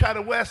 like if you try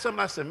to wear something,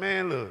 I say,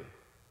 man, look,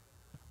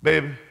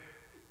 baby,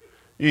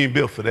 you ain't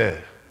built for that.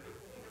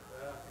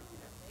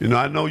 You know,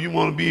 I know you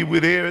want to be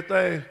with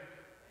everything,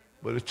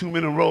 but there's too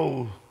many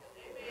roles.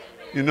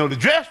 You know, the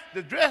dress,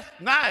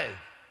 nice.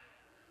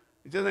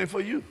 It just ain't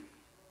for you.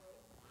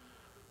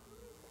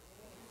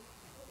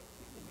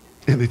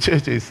 And the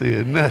church ain't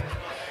saying nothing.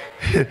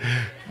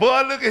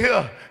 Boy, look at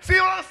here. See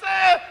what I'm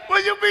saying?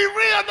 When you be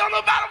real, don't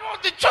nobody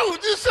want the truth.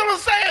 You see what I'm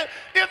saying?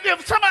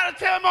 If somebody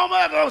tell me I'm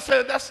ugly, I'm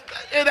saying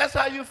that's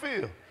how you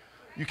feel.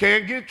 You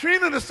can't get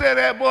Trina to say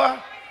that, boy.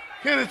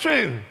 Hear the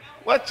Trina.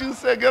 What you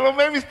said, girl, don't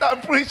make me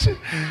stop preaching.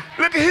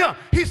 Look at him.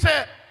 He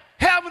said,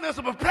 heaven is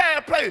a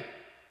prepared place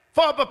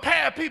for a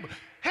prepared people.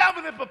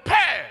 Heaven is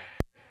prepared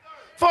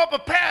for a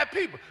prepared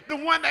people. The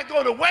one that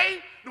go the way,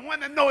 the one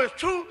that know it's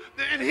true,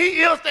 and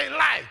he is their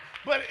life.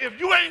 But if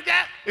you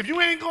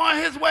ain't going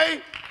his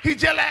way, he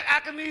just like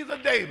Achilles or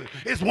David.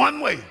 It's one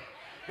way.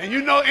 And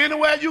you know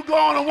anywhere you go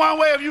on the one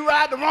way, if you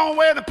ride the wrong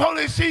way and the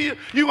police see you,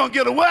 you're going to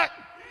get a what?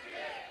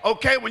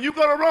 Okay, when you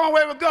go the wrong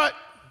way with God,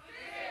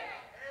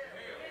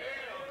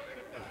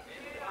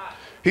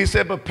 he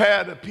said,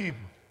 prepare the people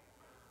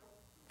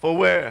for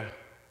where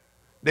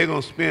they're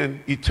going to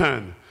spend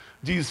eternity.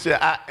 Jesus said,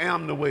 I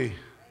am the way,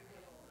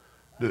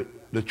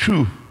 the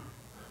truth,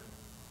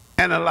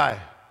 and the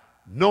life.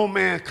 No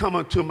man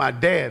coming to my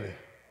daddy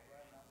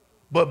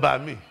but by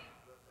me.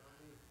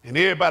 And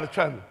everybody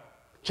trying to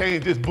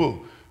change this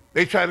book.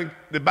 They trying to,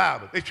 the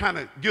Bible, they trying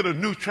to get a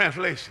new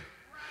translation.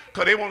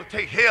 Because they want to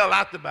take hell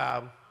out the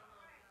Bible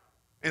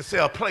and say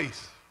a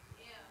place.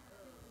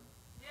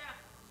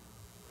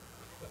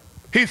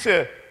 He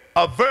said,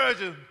 a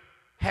virgin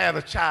had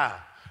a child.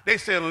 They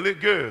said a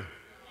little girl.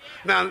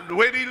 Now, the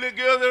way these little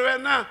girls are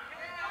right now,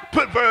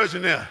 put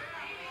virgin there.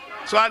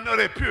 So I know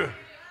they're pure.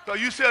 So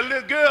you see a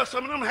little girl,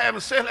 some of them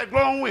having sex like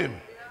grown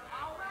women.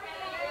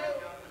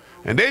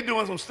 And they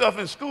doing some stuff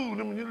in school,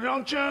 them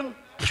young children.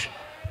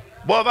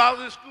 Boy, if I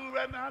was in school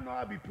right now, I know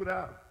I'd be put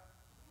out.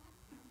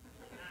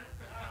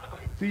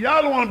 See,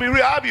 y'all don't want to be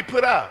real, I'd be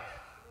put out.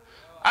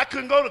 I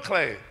couldn't go to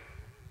class.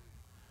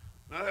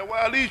 Now that's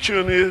why these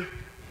children is.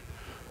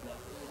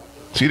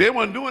 See, they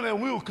wasn't doing that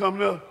when we were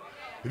coming up.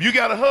 If you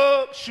got a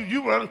hug, shoot,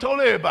 you run and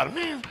told everybody,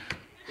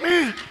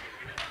 man,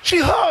 she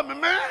hugged me,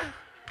 man.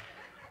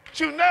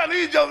 Shoot, now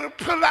these jokers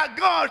put out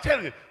guards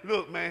telling you,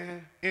 look,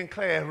 man, in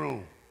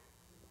classroom.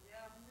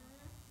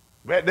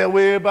 Right there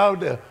where everybody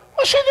there.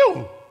 What she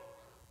do?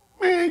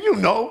 Man, you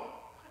know.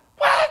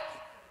 What?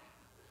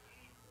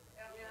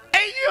 8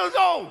 years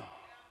old.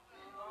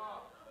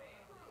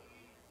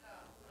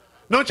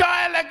 Don't y'all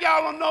act like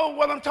y'all don't know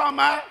what I'm talking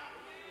about?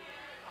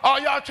 Or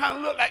y'all trying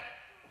to look like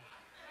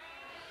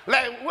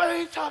what are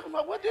he talking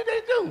about? What did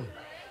they do?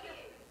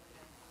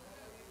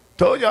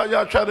 Told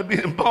y'all try to be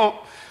in bump.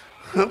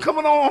 I'm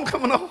coming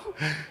on.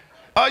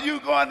 Are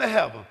you going to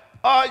heaven?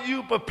 Are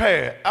you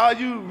prepared? Are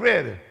you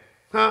ready?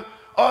 Huh?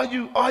 Are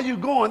you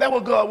going? That's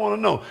what God want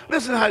to know.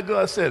 Listen to how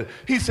God said it.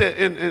 He said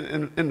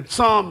in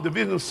Psalm,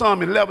 division of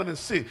Psalm 11 and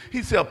 6,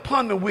 he said,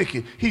 upon the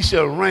wicked he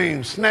shall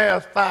rain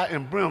snares, fire,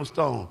 and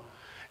brimstone,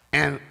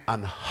 and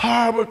an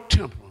horrible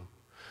temper.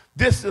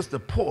 This is the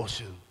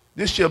portion.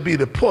 This shall be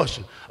the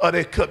portion of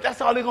their cup. That's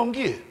all they're going to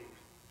get.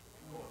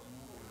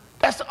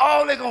 That's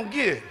all they're going to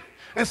get.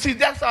 And see,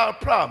 that's our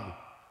problem.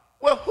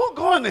 Well, who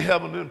going to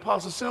heaven in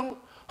Apostle Symbol?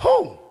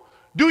 Who?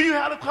 Do you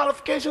have the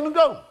qualification to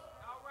go?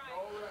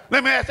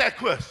 Let me ask that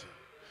question.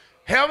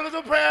 Heaven is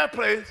a prepared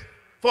place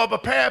for a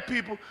prepared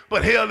people,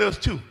 but hell is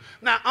too.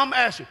 Now, I'm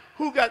asking,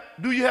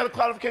 do you have the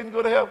qualification to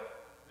go to heaven?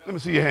 Let me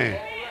see your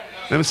hand.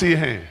 Let me see your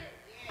hand.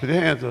 Put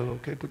your hands up,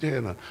 okay? Put your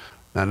hand up.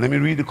 Now, let me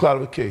read the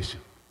qualification.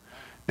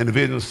 In the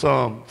vision of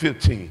Psalm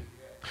 15,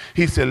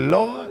 he said,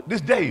 Lord,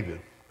 this David,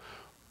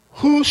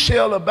 who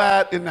shall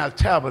abide in thy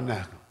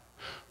tabernacle?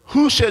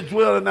 Who shall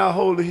dwell in thy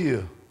holy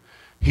hill?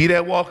 He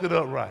that walketh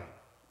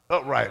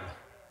uprightly.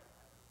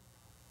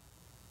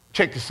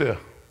 Check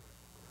yourself.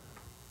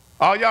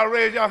 All y'all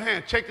raise your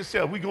hand. Check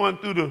yourself. We going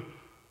through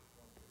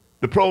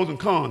the pros and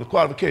cons, the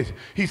qualifications.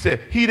 He said,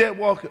 he that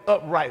walketh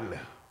uprightly.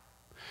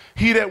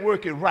 He that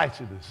worketh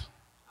righteousness.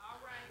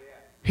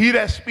 He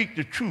that speak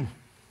the truth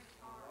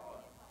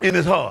in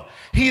his heart.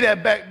 He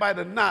that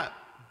backbiteth not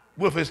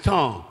with his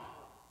tongue,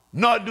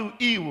 nor do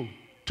evil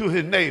to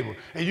his neighbor.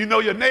 And you know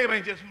your neighbor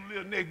ain't just who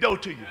live next door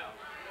to you.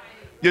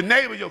 Your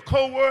neighbor, your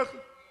co-worker.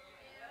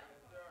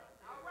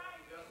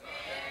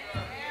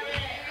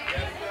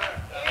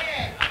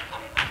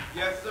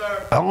 Yes,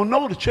 sir. I don't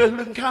know, the church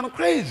looking kind of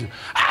crazy.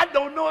 I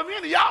don't know if any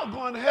of y'all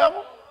going to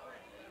heaven.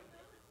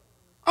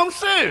 I'm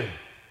serious.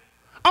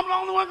 I'm the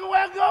only one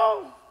where I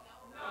go.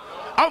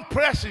 I'm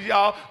precious,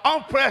 y'all.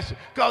 I'm precious.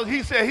 Because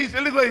he said,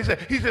 look what he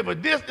said. He said,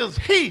 but this is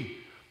he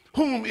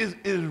whom is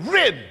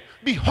written.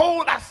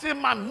 Behold, I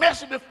send my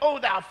message before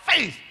thy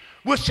face,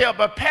 which shall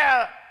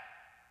prepare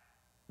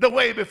the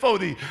way before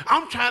thee.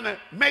 I'm trying to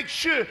make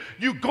sure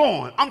you're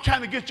going. I'm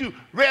trying to get you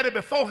ready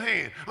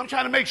beforehand. I'm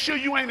trying to make sure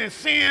you ain't in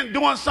sin,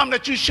 doing something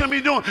that you shouldn't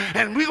be doing.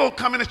 And we're going to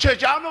come into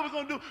church. Y'all know what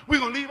we're going to do? We're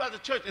going to leave out the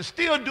church and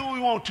still do what we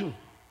want to.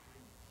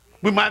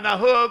 We might not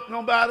hug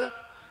nobody.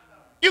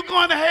 You're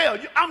going to hell.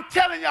 I'm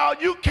telling y'all,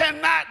 you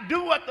cannot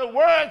do what the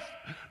word,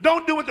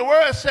 don't do what the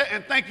word said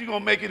and think you're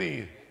going to make it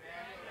in.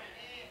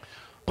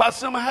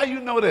 Pastor, how you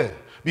know that?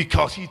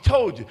 Because he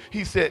told you.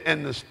 He said,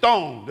 and the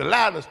stone, the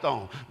ladder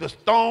stone, the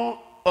stone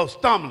of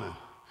stumbling,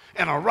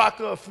 and a rock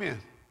of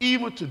offense,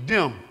 even to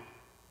them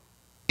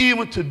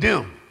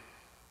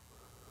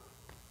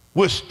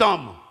which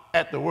stumble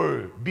at the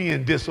word,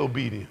 being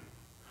disobedient.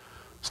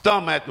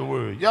 Stumble at the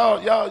word.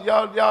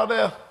 Y'all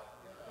there?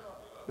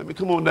 Let me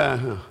come on down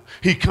here.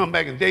 He come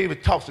back and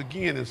David talks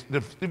again in the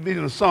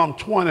division of Psalm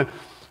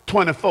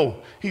 24.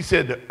 He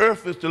said, the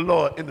earth is the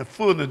Lord and the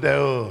fullness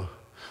thereof.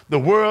 The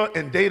world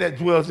and they that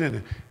dwells in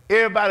it.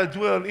 Everybody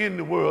dwelling in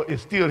the world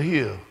is still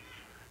here.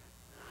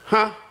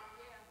 Huh?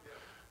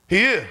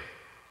 He is.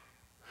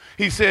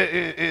 He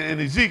said in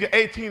Ezekiel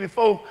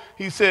 18:4,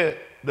 he said,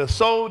 the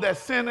soul that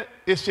sinneth,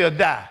 it shall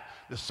die.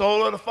 The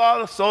soul of the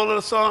Father, soul of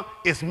the Son,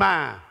 it's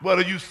mine.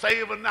 Whether you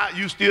save or not,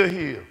 you still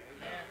here.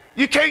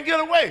 You can't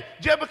get away.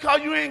 Just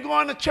because you ain't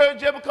going to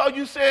church, just because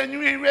you saying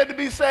you ain't ready to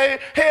be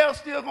saved, hell's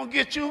still going to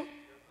get you.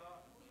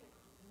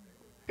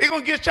 It's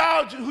going to get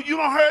y'all who you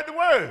don't heard the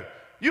word.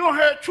 You don't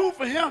heard truth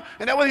from him,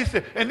 and that's what he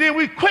said. And then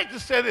we quick to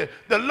say this,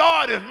 the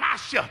Lord is my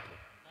shepherd.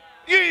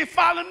 You ain't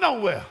following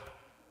nowhere.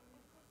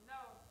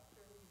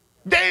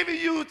 David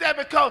used that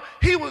because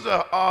he was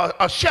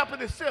a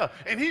shepherd himself,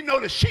 and he know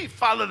the sheep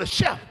follow the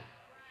shepherd.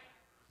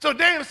 So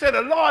David said,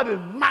 the Lord is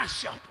my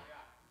shepherd.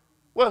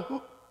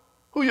 Well,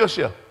 who your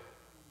shepherd?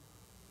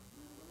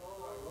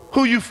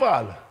 Who you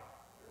follow?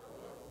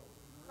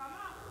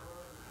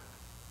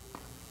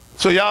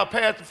 So y'all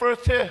passed the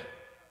first test.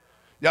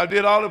 Y'all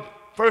did all the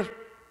first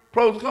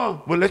pros and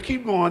cons. Well, let's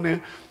keep going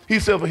then.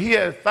 He said, for he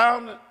has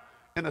founded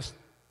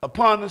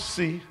upon the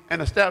sea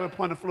and established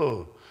upon the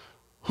flood.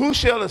 Who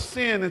shall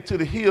ascend into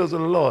the hills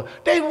of the Lord?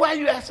 David, why are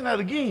you asking that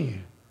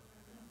again?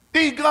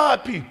 These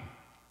God people.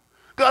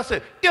 God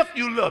said, if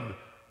you love me.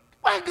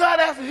 Why God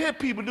asking his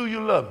people, do you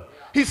love me?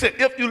 He said,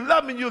 if you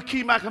love me, you'll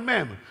keep my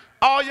commandment.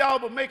 All y'all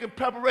were making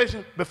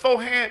preparation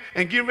beforehand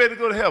and getting ready to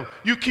go to heaven.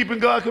 You keeping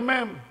God's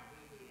commandment?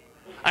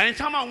 I ain't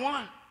talking about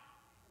one.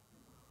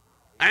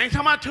 I ain't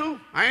talking about two.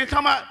 I ain't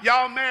talking about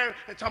y'all married.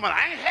 I'm talking about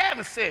I ain't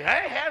having sex.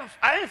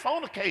 I ain't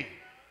fornicating.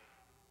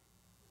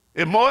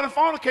 It's more than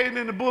fornicating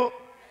in the book.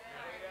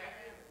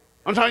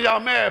 I'm talking y'all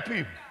married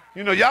people.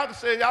 You know, y'all can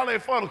say y'all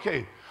ain't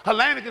fornicating.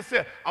 Helena can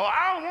say, oh,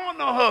 I don't want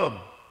no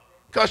husband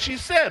because she's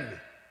 70.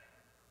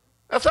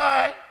 That's all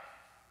right.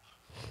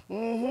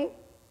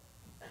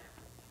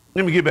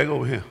 Let me get back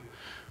over here.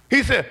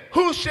 He said,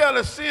 who shall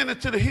ascend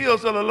into the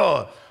hills of the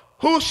Lord?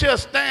 Who shall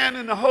stand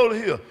in the holy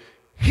hill?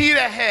 He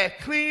that had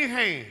clean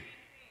hands.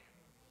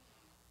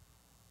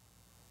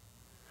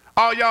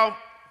 All y'all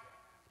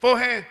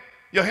forehand,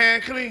 your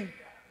hand clean?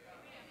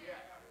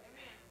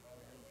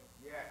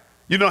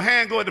 You know,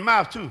 hand go at the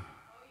mouth too.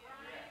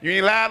 You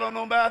ain't lied on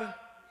nobody?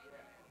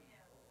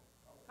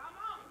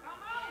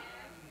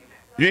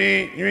 You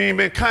ain't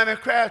been cunning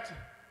crafty?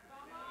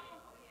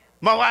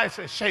 My wife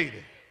said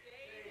shady.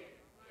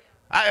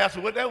 I asked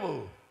her what that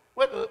was.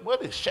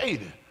 What is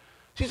shady?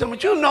 She said,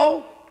 but you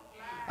know.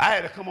 I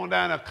had to come on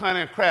down there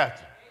cunning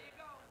crafty.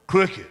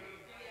 Crooked.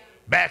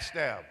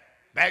 Backstab.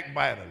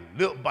 Backbiter.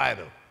 Lip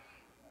biter.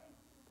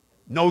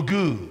 No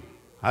good.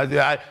 You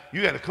got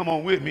to come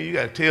on with me. You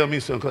got to tell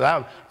me something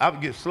because I would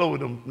get slow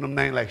with them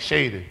names like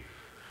shady.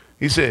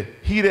 He said,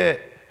 he that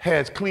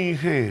has clean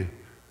hand,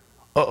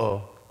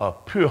 a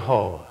pure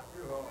heart,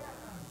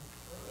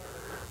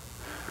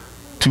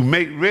 to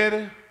make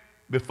ready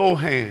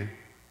beforehand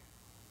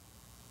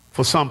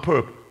for some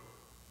purpose.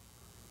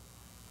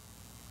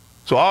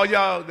 So all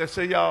y'all that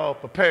say y'all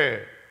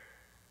prepared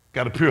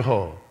got a pure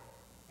heart.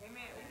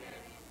 Amen.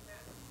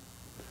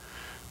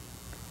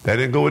 That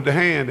didn't go with the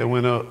hand that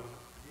went up.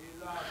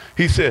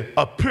 He said,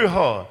 a pure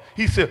heart.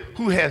 He said,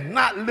 who has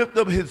not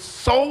lifted up his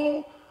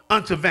soul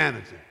unto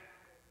vanity.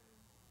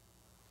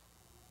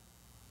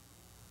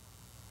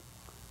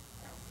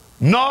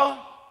 Nor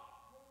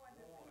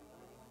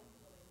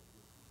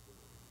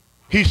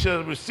he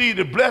shall receive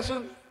the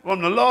blessing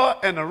from the Lord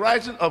and the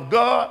righteousness of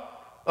God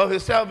of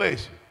his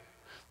salvation.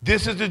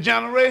 This is the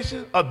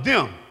generation of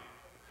them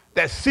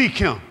that seek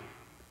him.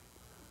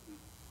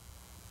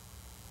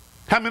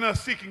 How many are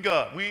seeking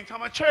God? We ain't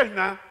talking about church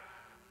now.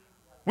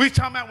 We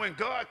talking about when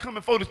God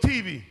coming for the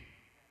TV.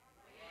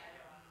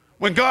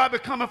 When God be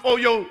coming for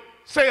your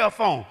cell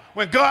phone.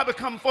 When God be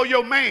coming for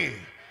your man.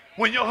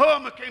 When your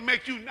husband can't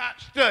make you not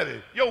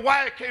study. Your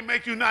wife can't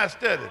make you not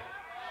study.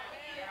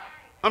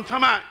 I'm talking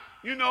about,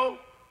 you know,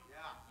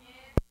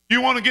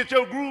 you want to get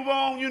your groove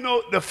on, you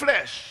know, the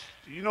flesh.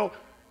 You know,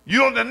 you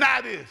don't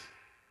deny this.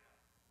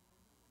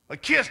 A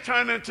kiss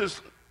turn into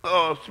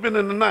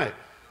spending the night.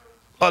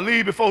 Or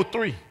leave before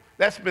 3.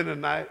 That's spending the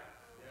night.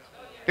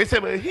 They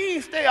said, but he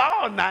ain't stay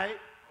all night.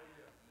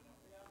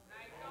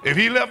 If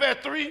he left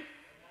at 3,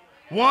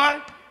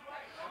 1,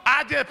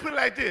 I just put it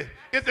like this.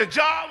 If the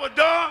job was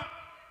done,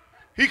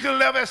 he could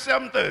have left at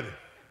 7:30.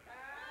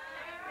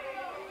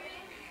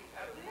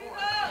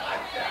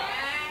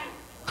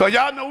 Because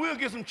y'all know we'll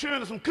get some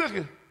children and some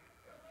cooking.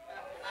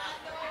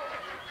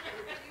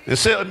 And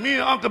said, me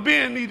and Uncle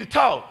Ben need to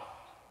talk.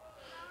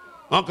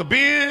 Uncle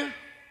Ben,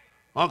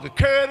 Uncle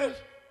Curtis,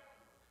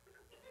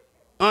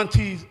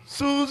 Auntie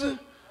Susan.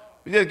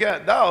 We just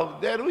got dog,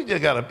 Daddy, we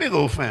just got a big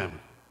old family.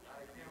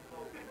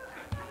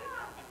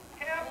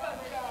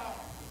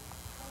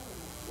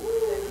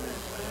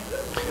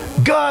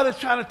 God is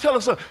trying to tell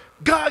us something.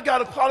 God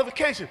got a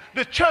qualification.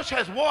 The church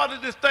has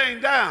watered this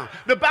thing down.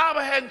 The Bible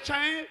hadn't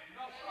changed.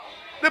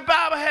 The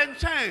Bible hadn't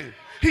changed.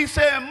 He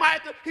said in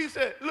Micah, he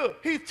said,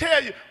 look, he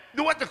tell you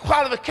what the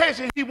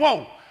qualification he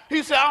want.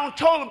 He said, I don't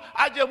told him,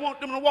 I just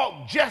want them to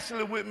walk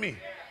justly with me.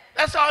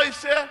 That's all he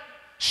said.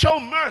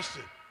 Show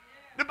mercy.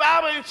 The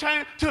Bible ain't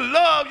changed to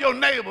love your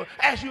neighbor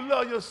as you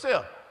love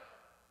yourself.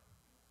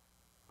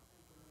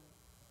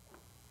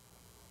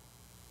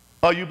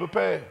 Are you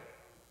prepared?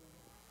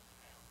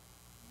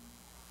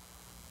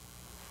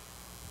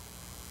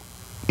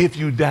 If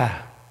you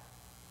die.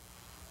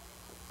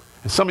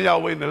 And some of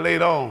y'all waiting to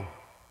later on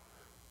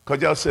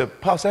because y'all said,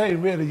 Pastor, I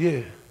ain't ready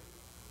yet.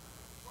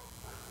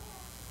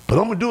 But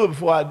I'm going to do it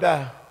before I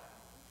die.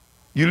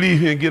 You leave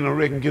here and get in a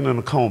wreck and get in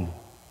a coma.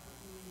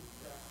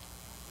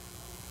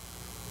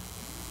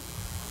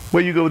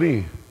 Where you go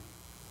then?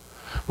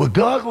 Well,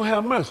 God going to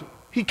have mercy.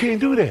 He can't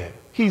do that.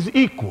 He's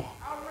equal.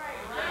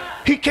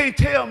 He can't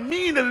tell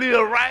me to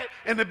live right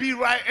and to be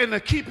right and to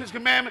keep his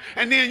commandment,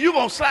 and then you're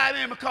going to slide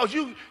in because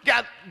you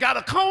got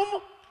a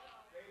coma?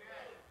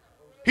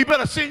 He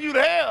better send you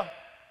to hell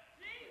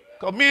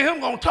because me and him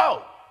going to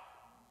talk.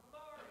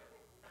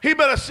 He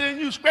better send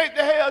you straight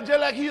to hell just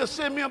like he'll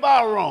send me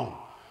about wrong.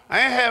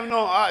 I ain't having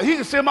no, he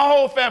can send my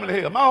whole family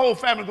to hell. My whole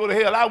family go to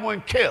hell. I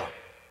wouldn't care.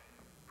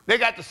 They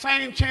got the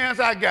same chance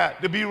I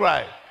got to be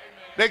right.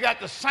 They got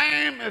the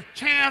same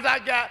chance I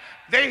got.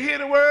 They hear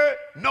the word,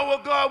 know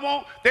what God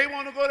wants. They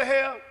want to go to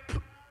hell.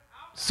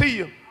 See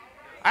you.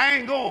 I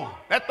ain't going.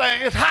 That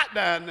thing is hot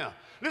down there.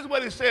 This is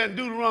what he said in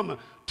Deuteronomy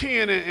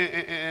 10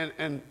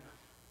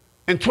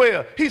 and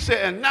 12. He said,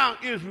 and now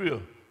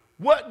Israel,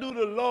 what do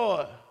the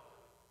Lord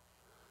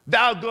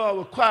thou God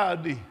require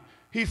thee?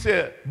 He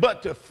said,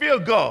 but to fear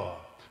God.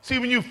 See,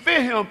 when you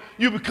fear him,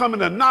 you become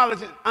in the knowledge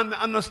and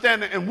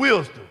understanding and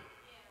wisdom.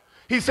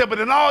 He said, but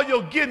in all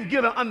your getting,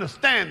 get an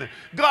understanding.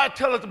 God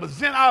tells us to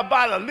present our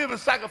body a living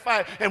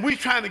sacrifice, and we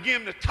trying to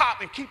give him the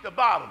top and keep the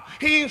bottom.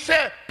 He ain't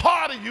said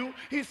part of you.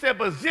 He said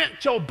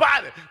present your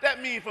body.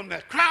 That means from the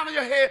crown of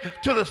your head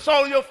to the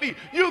sole of your feet.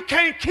 You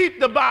can't keep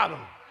the bottom.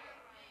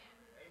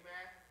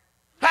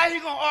 How you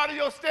going to order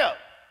your step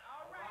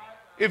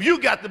if you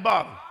got the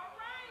bottom?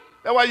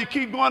 That's why you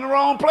keep going the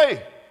wrong place.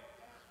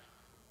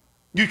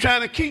 You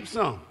trying to keep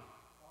some.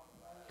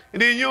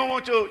 And then you don't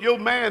want your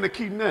man to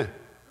keep nothing.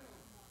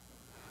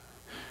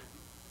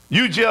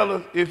 You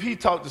jealous if he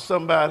talk to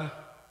somebody,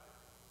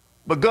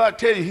 but God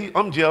tell you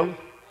I'm jealous.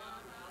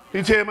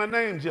 He tell you my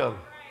name jealous.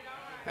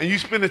 And you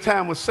spend the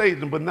time with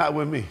Satan, but not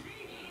with me.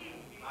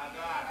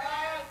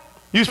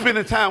 You spend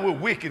the time with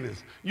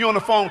wickedness. You on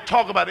the phone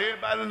talk about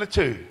everybody in the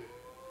church.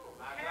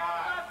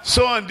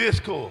 Sowing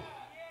discord.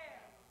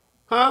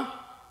 Huh?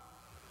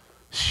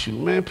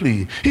 Shoot, man,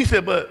 please. He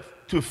said,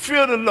 but to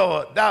fear the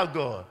Lord, thou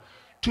God,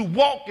 to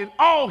walk in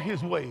all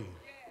his ways.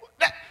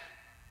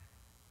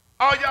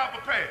 Are y'all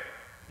prepared?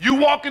 You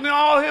walking in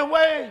all his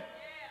ways?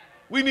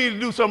 We need to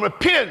do some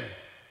repenting.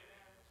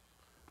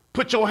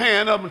 Put your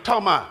hand up and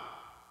talk about,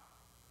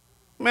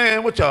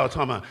 man, what y'all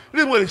talking about?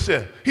 This is what he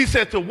said. He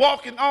said to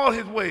walk in all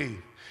his ways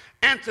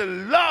and to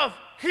love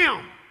him.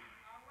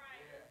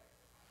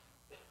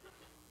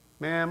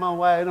 Man, my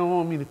wife don't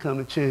want me to come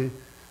to church.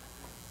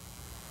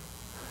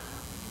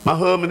 My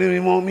husband didn't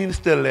even want me to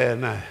stay last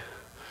night.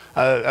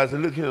 I said,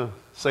 look here,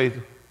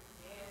 Satan,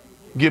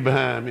 get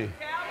behind me.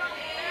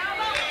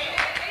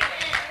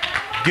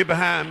 Get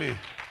behind me.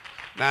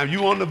 Now, if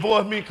you want to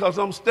divorce me because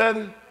I'm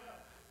studying,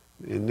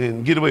 and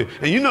then get away.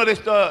 And you know they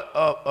start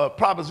a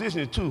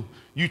proposition too.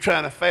 You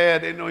trying to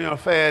fast, they know you're on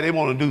fast, they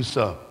want to do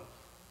something.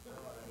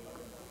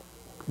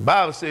 The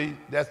Bible says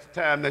that's the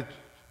time that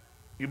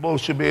you both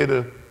should be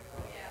able to,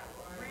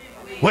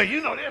 well,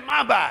 you know, that's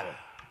my body.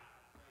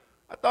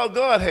 I thought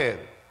God had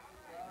it.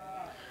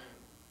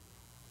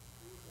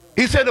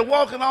 He said to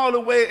walk in all the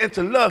way and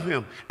to love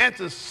him and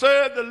to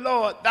serve the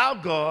Lord, thou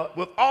God,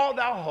 with all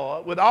thy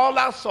heart, with all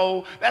thy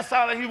soul. That's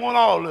how he want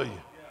all of you.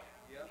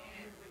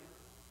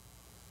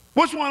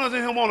 Which one is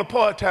in him on a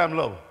part-time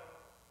level?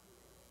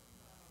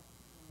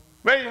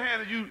 Raise your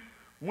hand if you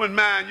wouldn't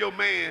mind your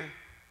man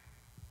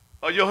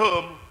or your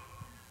husband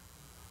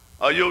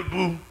or your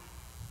boo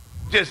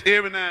just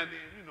every now and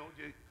then, you know,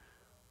 just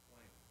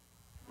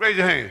raise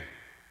your hand.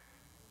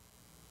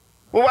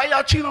 Well, why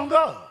y'all cheat on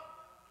God?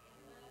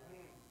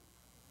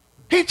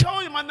 He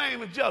told you my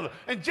name is jealous.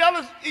 And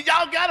jealous,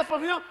 y'all got it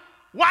from him.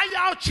 Why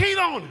y'all cheat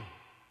on him?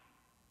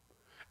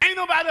 Ain't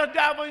nobody gonna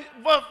die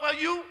for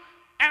you,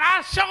 and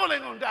I sure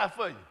ain't gonna die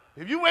for you.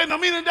 If you waiting on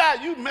me to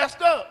die, you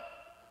messed up.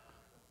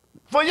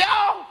 For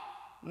y'all,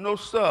 no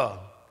sir.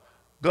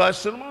 God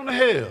sent them on to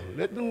hell.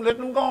 Let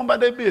them go on by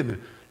their business.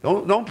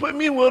 Don't put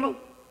me with them.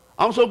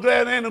 I'm so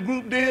glad they ain't a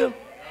group deal.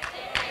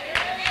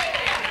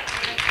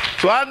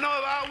 So I know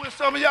if I was with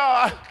some of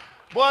y'all,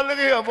 boy, look at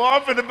here, boy,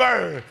 I'm finna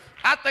burn.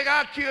 I think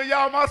I'll kill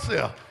y'all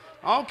myself.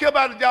 I don't care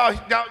about y'all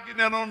getting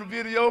that on the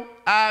video.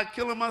 I'll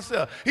kill him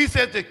myself. He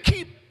said to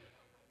keep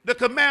the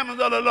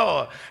commandments of the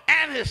Lord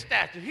and his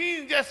statutes. He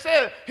didn't just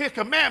say his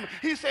commandments.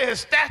 He said his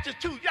statutes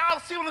too. Y'all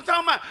see what I'm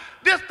talking about?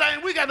 This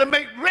thing we got to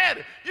make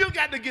ready. You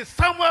got to get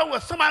somewhere where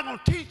somebody's going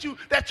to teach you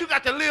that you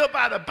got to live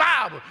by the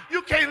Bible.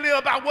 You can't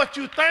live by what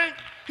you think.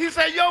 He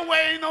said your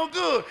way ain't no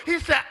good. He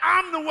said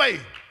I'm the way.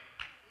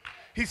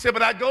 He said,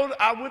 but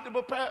I went to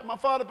prepare, my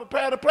father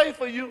prepared to pray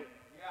for you.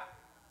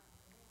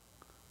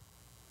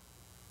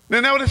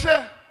 Isn't that what it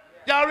said?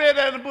 Y'all read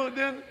that in the book,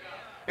 didn't it?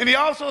 And he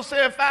also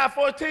said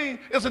 5:14,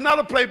 it's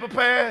another place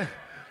prepared.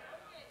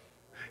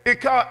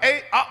 It called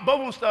both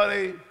of them start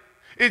A.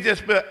 It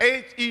just spelled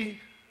H-E.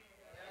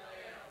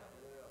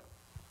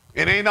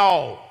 It ain't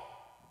all.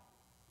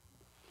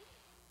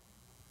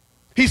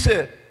 He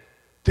said,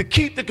 to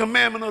keep the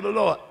commandment of the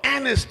Lord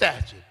and his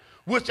statute,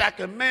 which I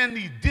command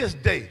thee this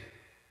day,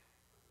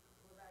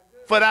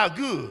 for thy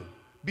good.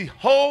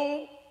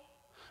 Behold,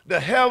 the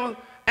heaven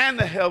and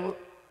the heaven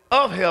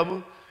of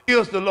heaven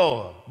is the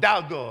Lord,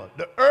 thou God.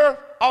 The earth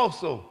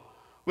also,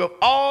 with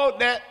all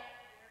that.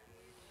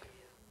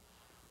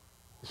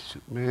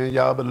 Man,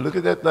 y'all better look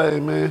at that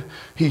thing, man.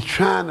 He's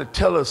trying to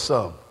tell us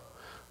something,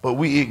 but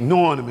we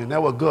ignoring him, and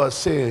that's what God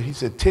said. He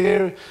said,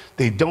 Terry,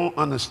 they don't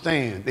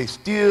understand. They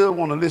still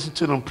want to listen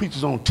to them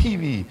preachers on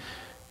TV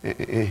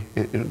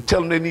and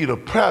tell them they need a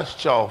prayer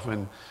shawl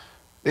and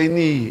they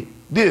need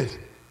this.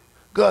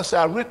 God said,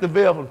 I rent the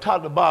veil from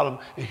top to bottom,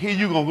 and here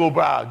you're going to go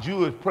buy a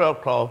Jewish prayer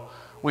cloth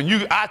when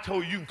I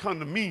told you can come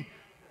to me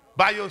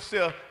by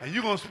yourself, and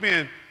you're going to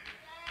spend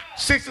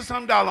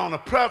 $60-something on a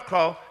prayer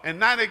cloth, and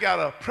now they got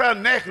a prayer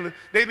necklace.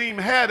 They didn't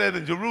even have that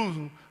in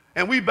Jerusalem.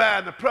 And we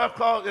buy the prayer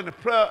cloth and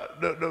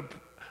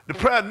the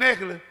prayer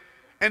necklace,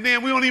 and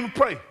then we don't even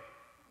pray.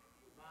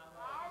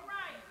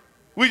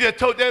 We just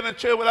told that in the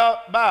church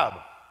without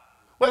Bible.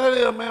 What the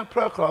hell, man?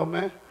 Prayer cloth,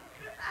 man.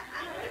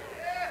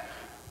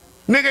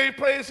 Nigga ain't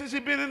prayed since he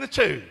been in the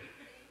church.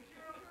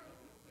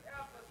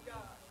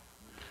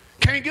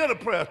 Can't get a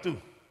prayer through.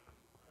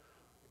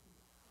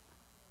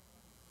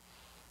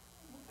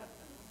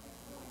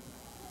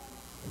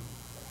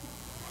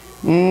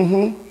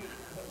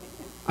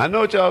 I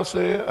know what y'all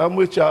said. I'm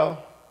with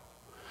y'all.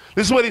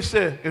 This is what he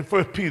said in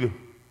 1 Peter.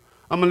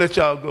 I'm going to let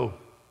y'all go.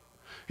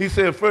 He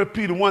said in 1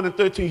 Peter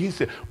 1:13, he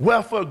said,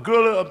 wherefore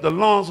girdle up the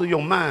loins of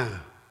your mind.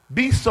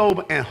 Be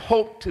sober and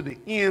hope to the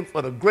end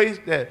for the grace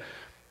that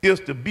is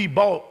to be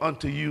brought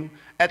unto you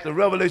at the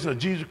revelation of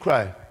Jesus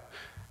Christ.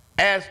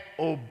 As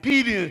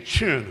obedient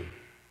children.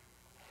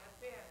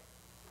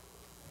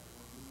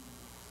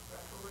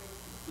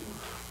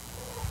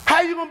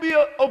 How you going to be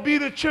an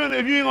obedient children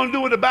if you ain't going to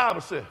do what the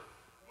Bible says?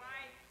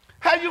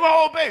 How you going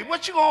to obey?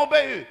 What you going to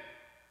obey?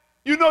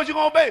 You know what you're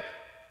going to obey.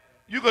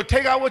 You're going to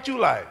take out what you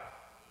like.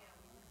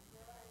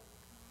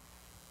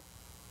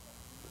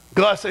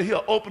 God said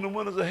he'll open the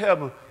windows of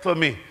heaven for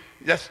me.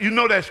 You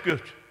know that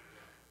scripture.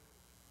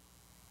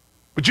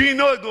 But you didn't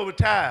know it go with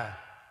tithe.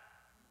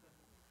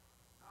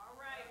 All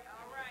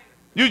right.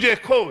 You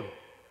just quoted.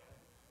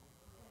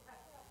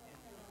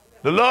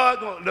 The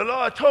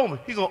Lord told me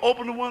he's going to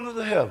open the windows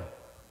of heaven.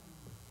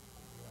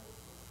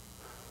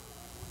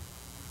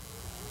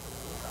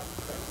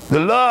 The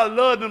Lord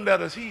loved them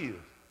that is his.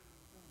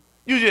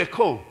 You just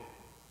quote.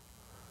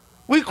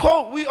 We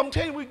quote. I'm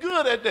telling you, we're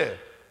good at that.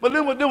 But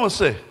then what they will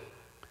say?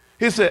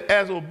 He said,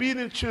 as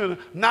obedient children,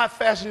 not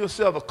fashion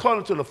yourself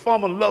according to the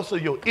former lusts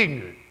of your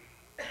ignorance.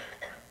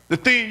 The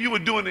thing you were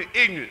doing in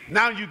ignorance,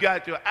 now you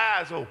got your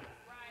eyes open.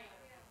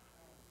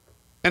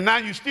 And now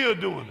you're still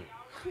doing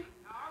it.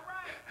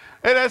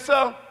 And that's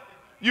so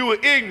you were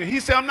ignorant. He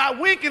said, I'm not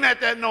winking at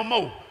that no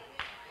more.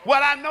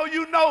 What I know,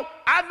 you know,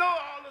 I know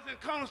all of us in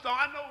Cornerstone,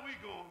 I know we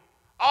going.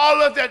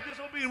 All of us that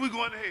disobedient, we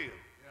going to hell.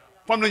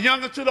 From the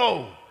younger to the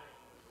old.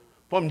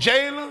 From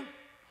Jalen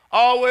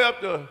all the way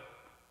up to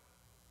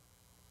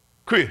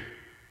Chris.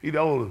 He the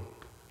older.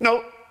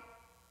 No.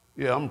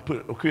 Yeah, I'm going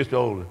to put Chris the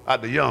older,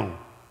 out the young.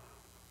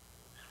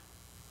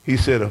 He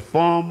said, not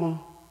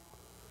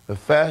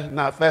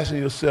fashion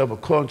yourself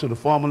according to the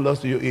former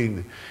lust of your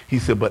ignorance. He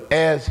said, but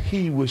as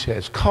he which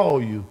has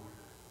called you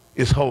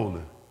is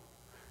holy.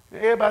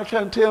 And everybody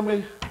trying to tell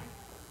me,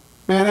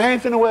 man, I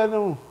ain't finna wear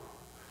no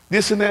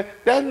this and that.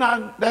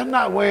 That's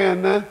not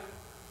wearing nothing.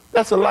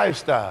 That's a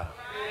lifestyle.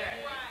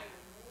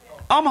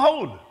 I'm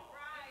holy.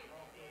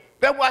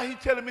 That's why he's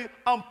telling me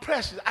I'm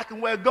precious. I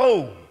can wear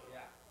gold.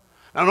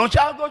 Now don't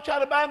y'all go try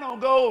to buy no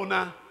gold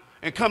now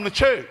and come to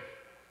church.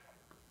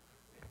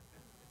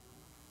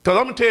 Because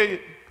I'm going to tell you,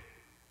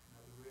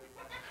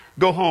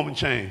 go home and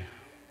change.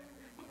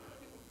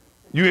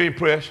 You ain't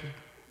precious.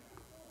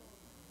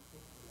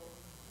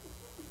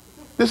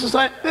 This is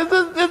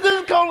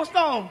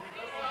Cornerstone.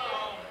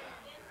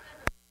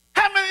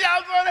 How many of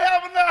y'all going to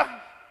heaven now?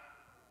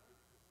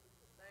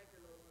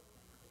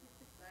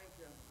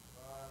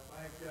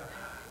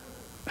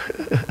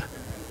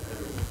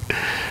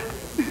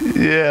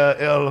 Yeah,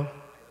 Ella.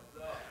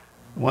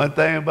 One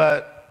thing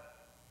about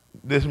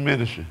this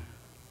ministry,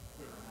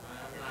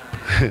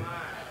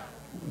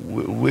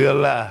 we'll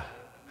lie.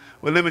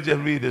 Well, let me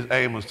just read this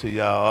Amos to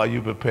y'all. Are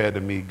you prepared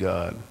to meet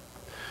God?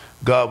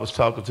 God was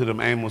talking to them,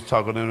 Amos was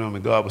talking to them,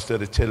 and God was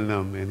steady telling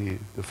them, and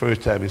the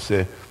first time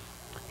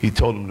he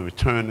told them to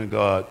return to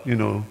God,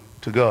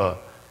 to God.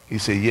 He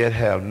said, yet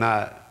have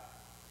not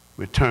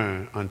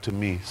returned unto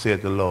me,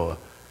 said the Lord.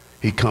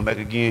 He come back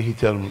again, he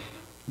tell them,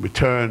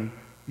 return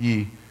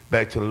ye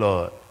back to the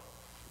Lord.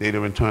 They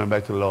didn't return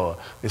back to the Lord.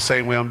 The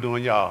same way I'm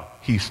doing y'all.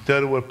 He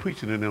studied with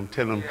preaching to them,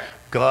 telling them,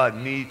 God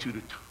needs you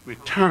to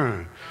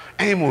return.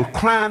 Amos was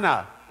crying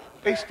out.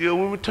 They still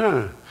won't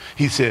return.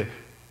 He said,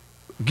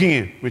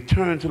 again,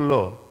 return to the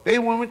Lord. They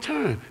won't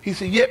return. He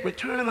said, yet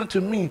return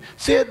unto me,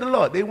 said the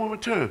Lord. They won't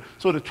return.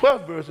 So the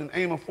 12th verse in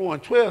Amos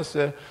 4:12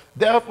 says,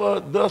 therefore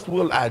thus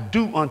will I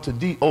do unto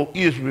thee, O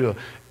Israel,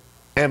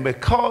 And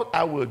because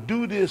I will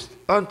do this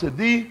unto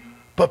thee,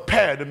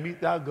 prepare to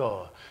meet thy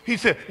God. He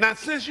said, now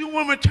since you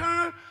will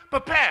return,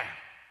 prepare.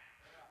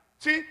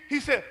 See, he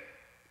said,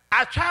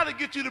 I tried to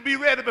get you to be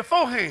ready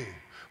beforehand,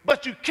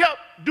 but you kept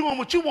doing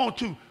what you want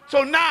to.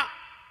 So now,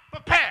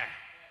 prepare.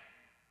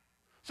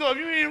 So if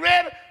you ain't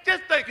ready,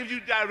 just think if you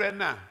die right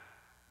now.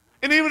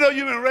 And even though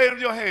you've been raising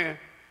your hand,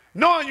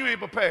 knowing you ain't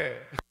prepared,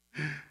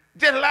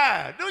 just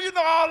lie. Don't you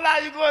know all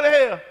lie you go to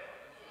hell?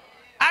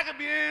 I could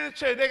be in the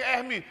church. They can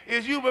ask me,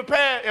 is you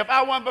prepared? If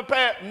I wasn't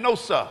prepared, no,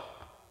 sir.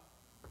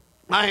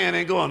 My hand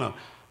ain't going up.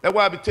 That's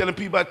why I be telling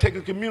people about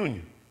taking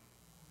communion.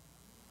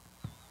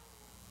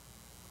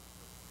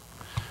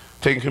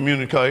 Taking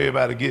communion because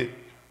everybody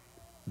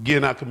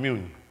getting our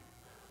communion.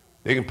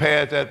 They can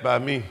pass that by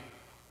me.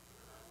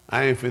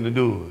 I ain't finna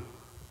do it.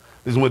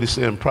 This is what he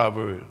said in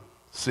Proverbs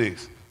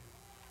 6.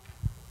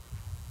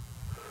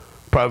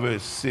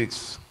 Proverbs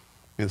 6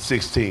 and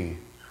 16.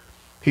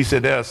 He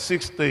said, there are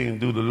 6 things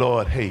do the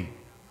Lord hate,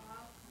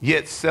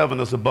 yet 7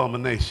 is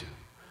abomination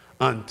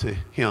unto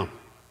him.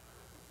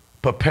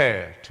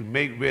 Prepare to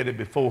make ready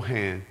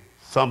beforehand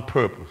some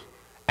purpose,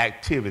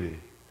 activity,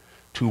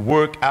 to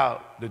work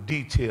out the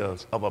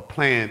details of a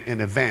plan in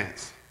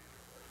advance,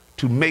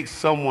 to make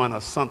someone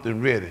or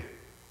something ready.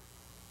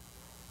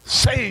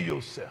 Save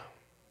yourself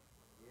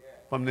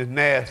from this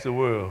nasty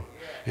world.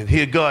 And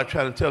here God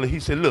trying to tell her, he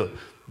said, look,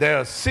 there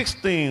are 6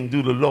 things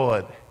do the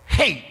Lord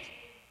hate.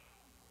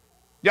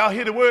 Y'all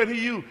hear the word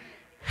he used?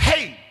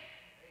 Hate.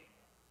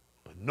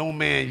 But no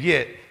man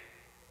yet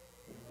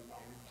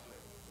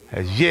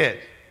has yet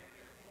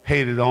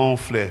hated his own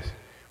flesh,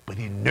 but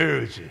he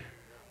nourishes it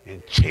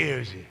and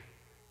cherishes it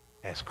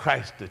as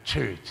Christ the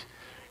church.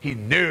 He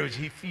nourishes,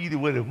 he feeds it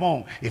what it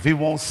wants. If he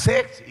wants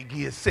sex, he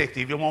gives sex.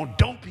 If he wants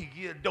dope, he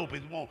gives dope.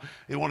 If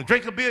he want to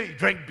drink a beer, you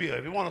drink beer.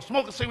 If you want to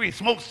smoke a cigarette, you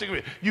smoke a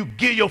cigarette. You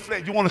give your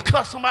flesh. You want to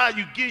cuss somebody,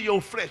 you give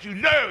your flesh. You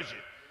nourish it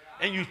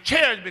and you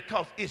cherish it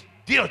because it's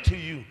dear to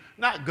you.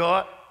 Not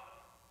God,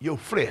 your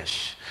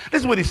flesh.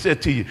 This is what he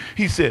said to you.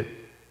 He said,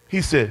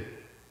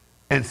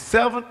 and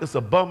 7 is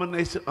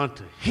abomination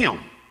unto him,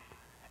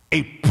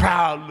 a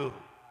proud look.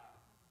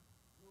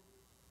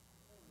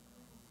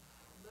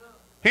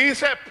 He ain't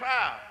said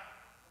proud.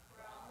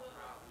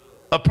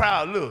 A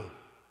proud look.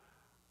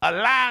 A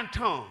lying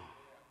tongue.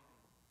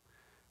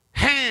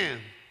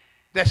 Hand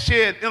that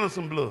shed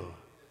innocent blood.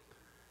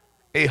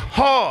 A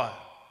heart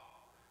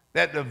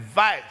that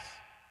devises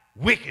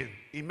wicked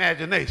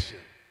imagination.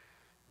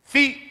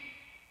 Feet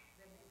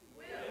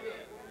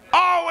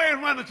always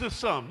running to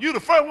something. You the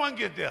first one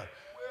get there.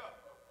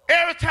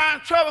 Every time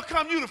trouble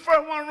comes, you the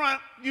first one run,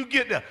 you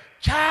get there.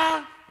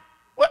 Child,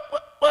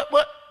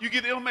 what? You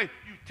get the information,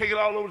 you take it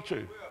all over the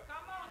church.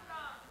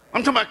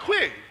 I'm talking about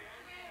quick.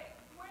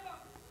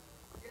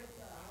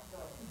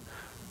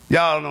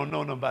 Y'all don't know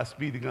nothing about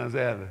Speedy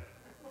Gonzalez.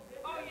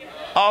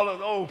 All of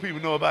the old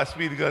people know about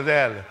Speedy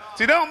Gonzalez.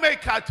 See, they don't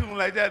make cartoons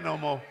like that no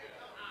more.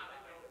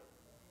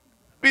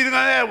 Speedy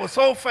Gonzalez was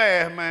so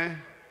fast,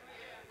 man.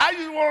 I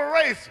just want to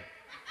race him.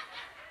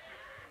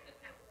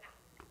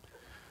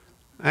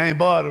 I ain't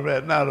bothered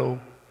right now, though.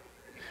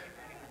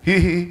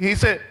 He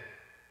said,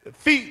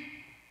 feet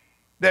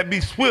that be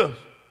swift,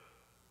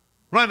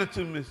 running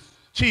to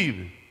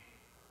mischievous,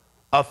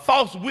 a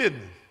false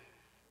witness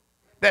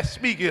that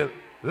speaketh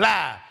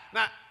lie.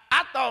 Now,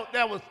 I thought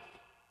that was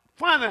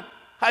funny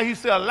how he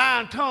said a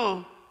lying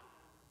tongue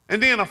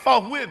and then a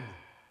false witness.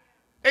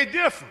 They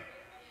different.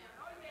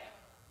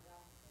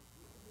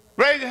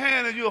 Raise your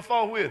hand if you're a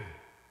false witness.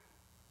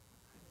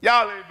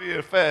 Y'all ain't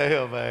being fair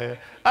here, man.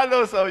 I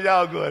know some of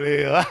y'all going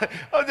to hell.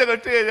 I'm just going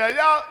to tell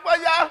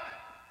y'all,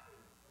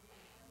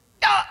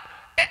 y'all,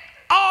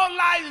 all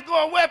lies is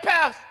going where,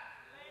 Pastor?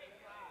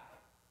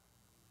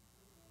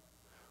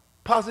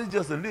 Pastor, it's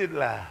just a little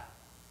lie.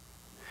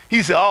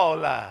 He said all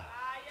lies.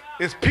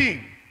 It's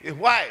pink, it's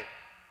white.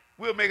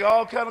 We'll make it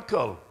all kind of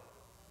color.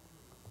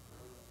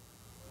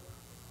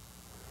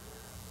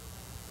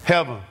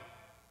 Heaven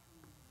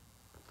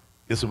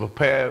is a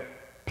prepared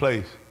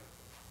place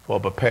for a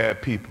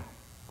prepared people.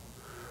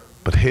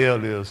 But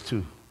hell is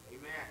too.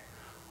 Amen.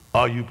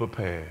 Are you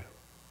prepared?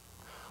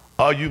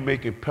 Are you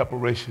making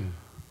preparation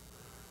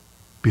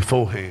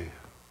beforehand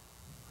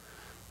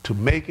to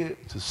make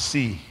it to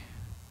see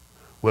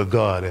where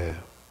God is?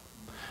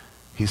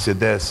 He said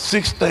there's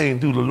 6 things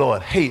do the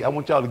Lord hate. I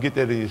want y'all to get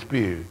that in your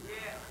spirit.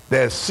 Yeah.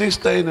 There's 6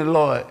 things the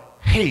Lord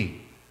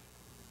hate,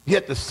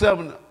 yet the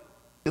 7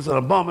 is an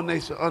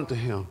abomination unto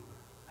him.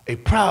 A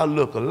proud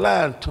look, a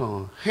lying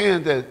tongue,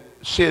 hands that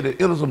shed the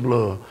innocent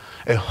blood,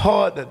 a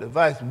heart that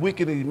devises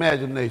wicked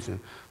imagination,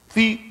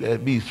 feet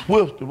that be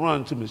swift to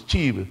run to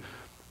mischievous,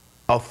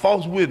 a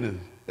false witness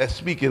that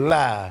speaketh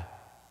lie,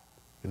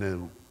 and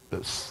then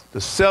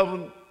the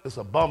 7 is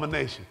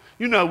abomination.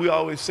 You know, we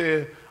always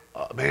say,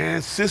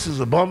 man, sis is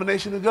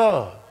abomination to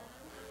God.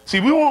 See,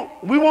 we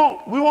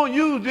won't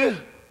use this.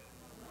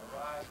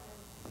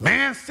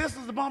 Man, sis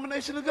is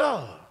abomination to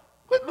God.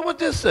 What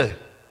this say?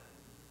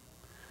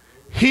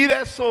 He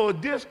that sowed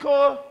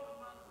discord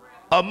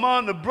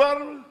among the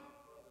brethren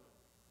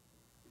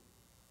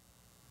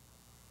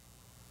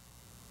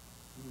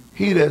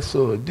He that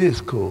soweth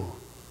discord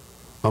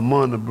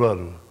among the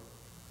brethren,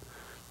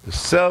 the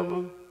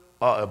seven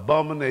are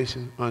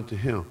abomination unto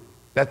him.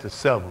 That's the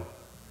seven.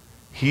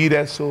 He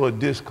that soweth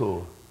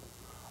discord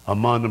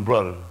among the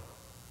brethren,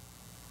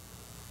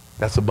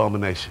 that's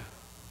abomination.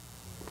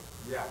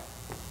 Yeah.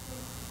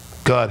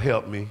 God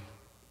help me.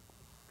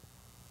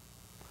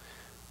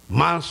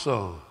 My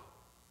son,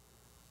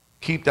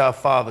 keep thy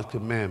father's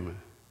commandment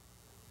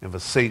and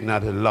forsake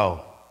not the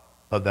law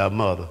of thy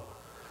mother.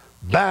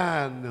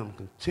 Bind them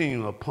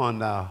continually upon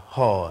thy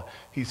heart.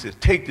 He says,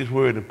 take this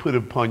word and put it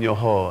upon your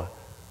heart.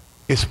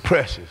 It's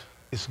precious.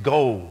 It's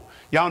gold.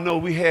 Y'all know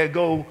we had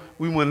gold.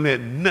 We wouldn't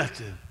let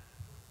nothing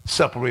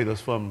separate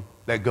us from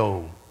that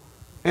gold.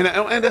 And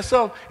that's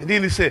all. And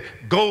then he said,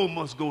 gold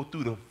must go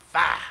through the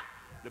fire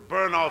to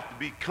burn off to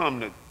become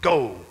the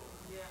gold.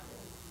 Yeah.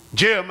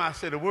 Jeremiah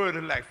said the word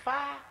is like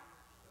fire.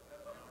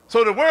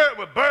 So the word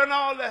would burn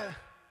all that.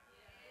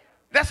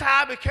 That's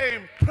how I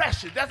became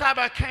precious. That's how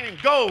I became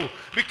gold.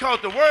 Because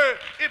the word,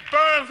 it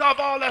burns off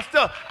all that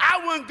stuff.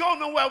 I wouldn't go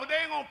nowhere, but they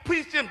ain't going to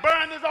preach and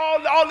burn this,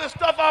 all this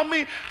stuff on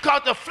me,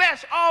 because the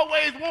flesh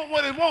always wants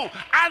what it wants.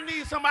 I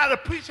need somebody to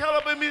preach hell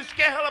about me,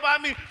 scare hell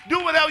about me,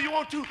 do whatever you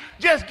want to,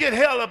 just get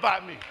hell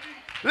about me.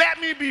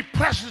 Let me be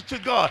precious to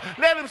God.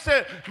 Let him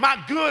say,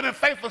 my good and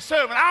faithful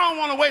servant. I don't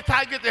want to wait till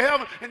I get to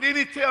heaven and then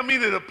he tell me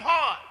to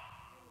depart.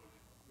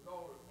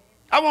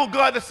 I want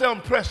God to say I'm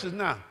precious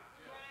now.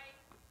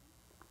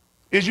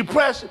 Is you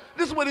precious?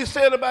 This is what he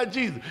said about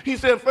Jesus. He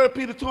said, 1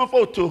 Peter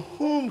 2:4, to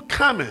whom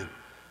coming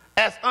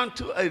as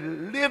unto a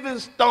living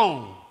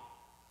stone,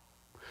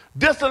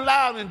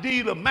 disallowed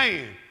indeed of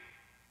man.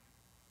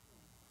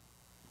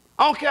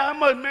 I don't care how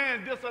much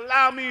man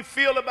disallow me,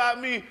 feel about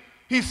me.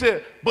 He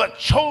said, but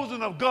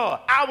chosen of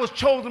God. I was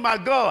chosen by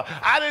God.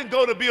 I didn't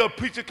go to be a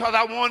preacher because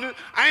I wanted.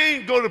 I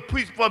ain't go to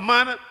preach for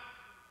money. Right.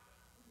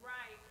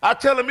 I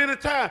tell him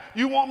anytime,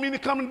 you want me to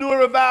come and do a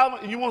revival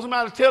and you want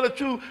somebody to tell the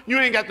truth, you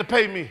ain't got to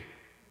pay me.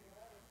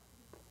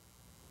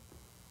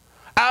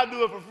 I'll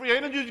do it for free.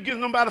 Ain't no use to get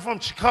nobody from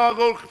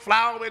Chicago, fly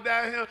all the way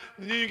down here,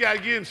 and then you got to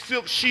get him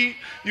silk sheet.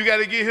 You got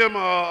to get him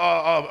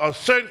a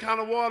certain kind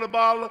of water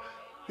bottle,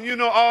 you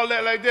know, all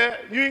that like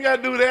that. You ain't got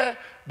to do that.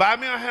 Buy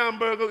me a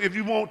hamburger if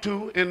you want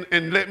to,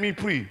 and let me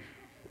preach.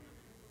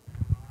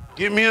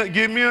 Give me,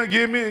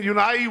 you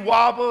know, I eat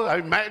Whopper, I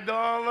eat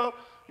McDonald's,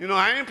 you know,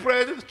 I ain't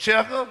prejudiced,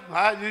 checker,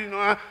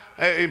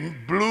 I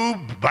blue,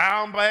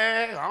 brown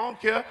bag, I don't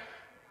care.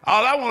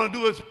 All I want to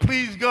do is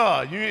please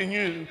God.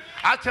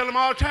 I tell them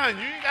all the time,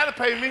 you ain't got to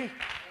pay me.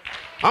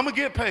 I'm going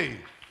to get paid.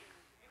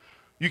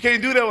 You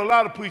can't do that with a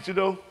lot of preachers,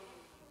 though.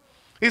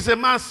 He said,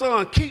 my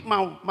son, keep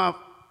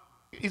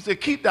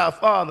keep thy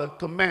father's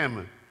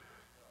commandment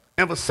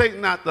and forsake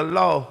not the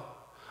law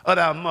of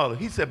thy mother.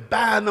 He said,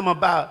 bind them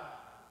about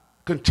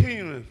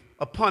continuing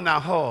upon thy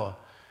heart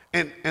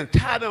and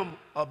tie them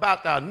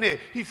about thy neck.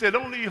 He said,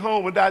 don't leave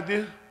home without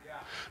this.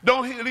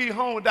 Don't leave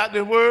home without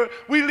the word.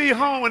 We leave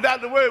home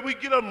without the word. We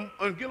get up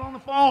and get on the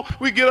phone.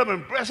 We get up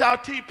and brush our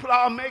teeth, put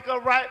our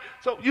makeup right.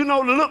 So, you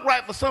know, to look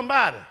right for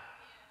somebody.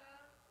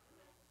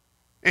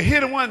 And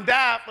here the one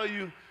died for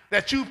you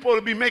that you supposed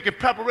to be making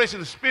preparation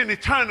to spend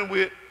eternity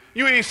with.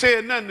 You ain't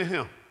said nothing to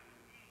him.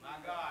 My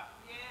God.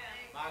 Yeah.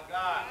 My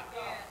God.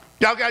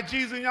 Y'all got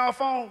Jesus in y'all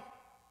phone?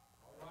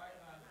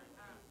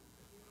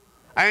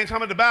 I ain't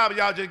talking about the Bible.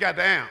 Y'all just got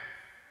the amp.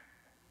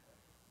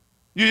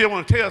 You just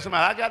want to tell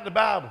somebody, I got the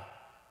Bible.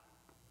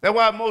 That's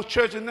why most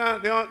churches now,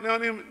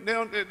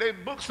 they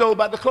bookstore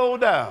about to close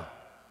down.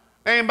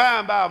 They ain't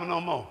buying Bible no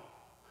more.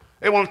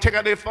 They want to take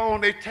out their phone,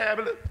 their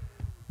tablet,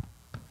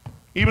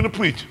 even the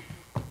preacher.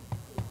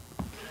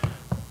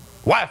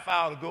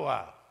 Wi-Fi to go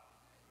out.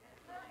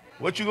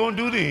 What you gonna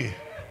do then?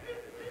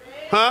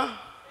 Huh?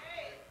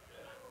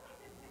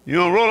 You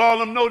gonna roll all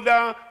them notes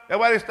down? That's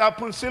why they start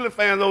putting ceiling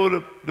fans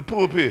over the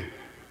pulpit.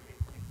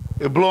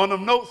 They're blowing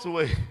them notes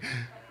away.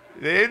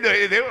 They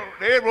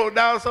wrote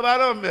down some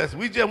other mess.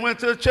 We just went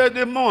to the church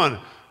this morning.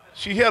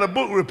 She had a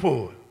book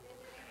report.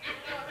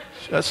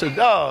 I said,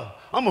 dog,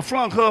 I'm going to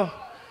flunk her.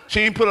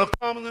 She ain't put her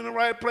commas in the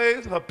right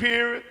place, her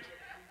period.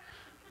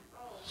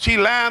 She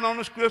lying on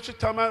the scripture,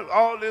 talking about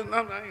all this. I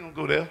ain't going to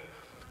go there.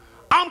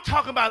 I'm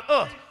talking about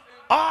us.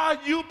 Are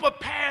you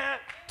prepared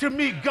to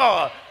meet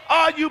God?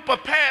 Are you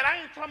prepared?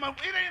 I ain't talking about,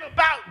 it ain't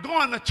about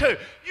going to church.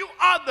 You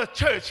are the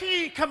church.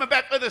 He ain't coming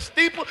back for the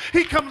steeple.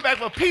 He coming back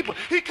for people.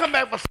 He coming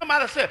back for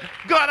somebody that said,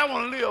 God, I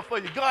want to live for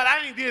you. God,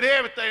 I ain't did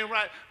everything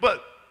right,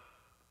 but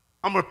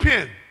I'm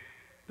repenting.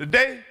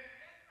 Today,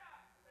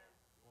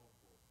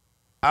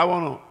 I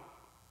want to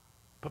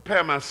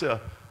prepare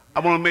myself. I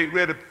want to make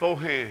ready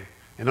beforehand,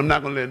 and I'm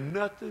not going to let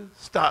nothing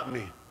stop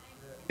me.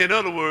 In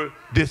other words,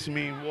 this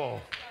means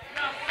war.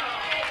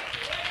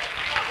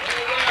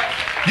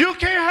 You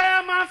can't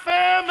have my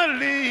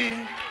family.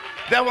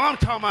 That's what I'm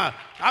talking about.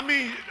 I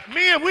mean,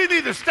 we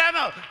need to stand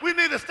up. We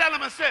need to stand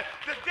up and say,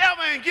 the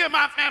devil ain't give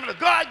my family.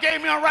 God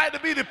gave me a right to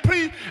be the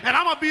priest, and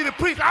I'm going to be the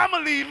priest. I'm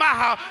going to leave my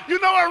house.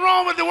 You know what's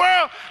wrong with the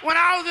world? When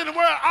I was in the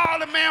world, all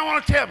the men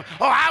want to tell me,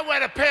 oh, I wear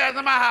the pants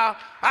in my house.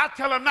 I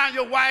tell them, now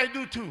your wife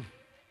do too.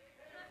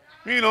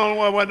 You ain't the only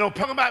one no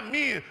talking about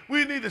men.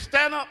 We need to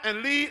stand up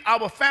and lead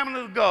our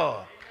family to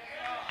God.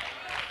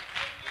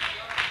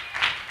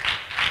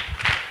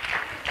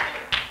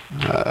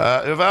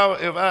 If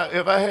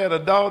I had a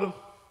daughter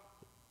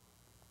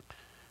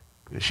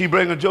and she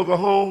bring a joker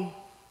home,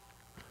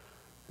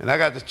 and I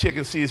got to check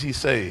and see if he's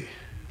saved.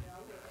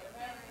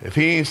 If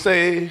he ain't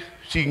saved,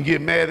 she can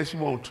get mad if she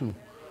want to.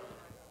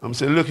 I'm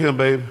saying, look here,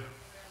 baby.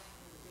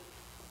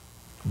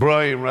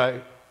 Bro ain't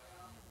right.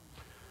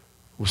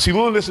 Well, she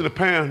won't listen to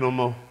parents no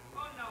more.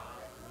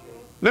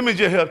 Let me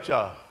just help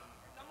y'all.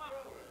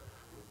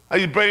 I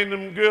used to bring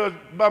them girls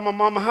by my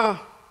mama's house.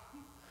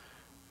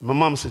 My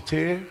mama said,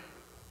 Terry,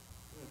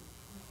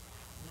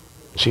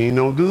 she ain't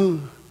no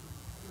good.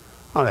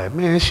 I'm like,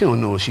 man, she don't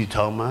know what she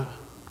talking about.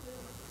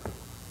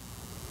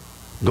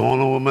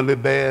 Going on with my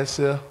little bad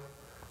self.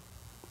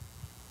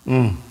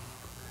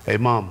 Hey,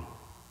 mama,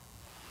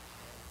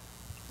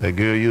 that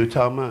girl you were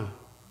talking about,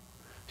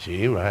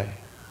 she ain't right.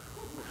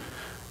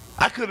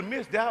 I could have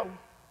missed that one.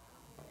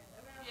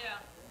 Yeah.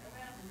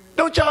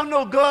 Don't y'all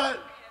know God,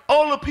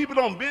 older people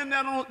don't bend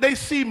that on, they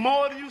see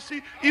more than you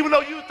see, even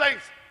though you think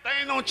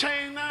things don't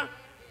change now.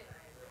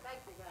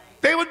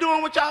 They were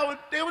doing what y'all,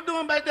 they were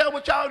doing back there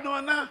what y'all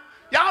doing now.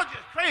 Y'all just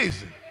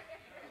crazy.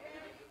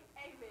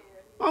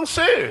 I'm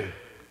serious.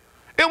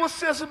 It was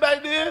sisters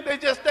back then, they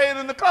just stayed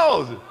in the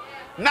closet.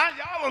 Now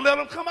y'all don't let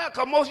them come out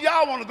because most of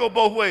y'all want to go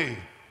both ways.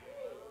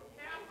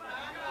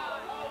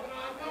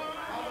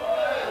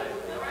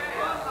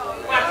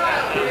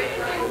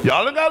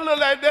 Y'all ain't got to look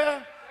like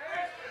that.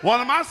 One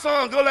of my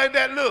sons go like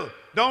that, look.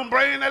 Don't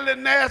bring that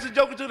little nasty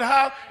joker to the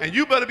house, and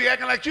you better be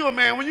acting like you a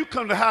man when you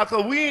come to the house,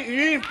 because we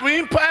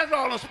ain't passing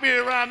all the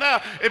spirit around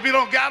now. If you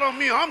don't got on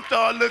me, I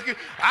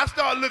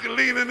start looking,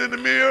 leaning in the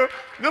mirror.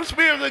 Them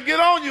spirits will get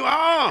on you,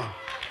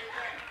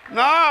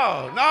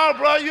 No,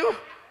 bro,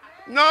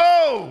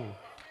 no.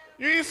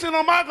 You ain't sitting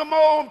on my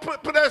commode and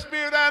put that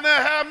spirit down there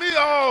and have me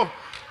all,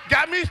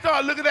 got me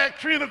start looking at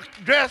Trina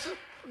dressing.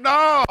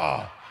 No.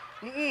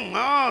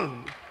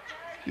 No.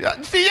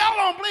 Yeah. See, y'all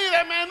don't believe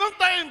that, man. Them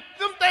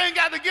things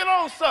got to get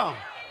on something.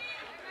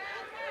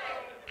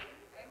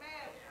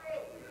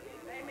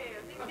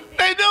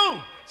 They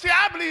do. See,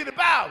 I believe the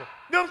Bible.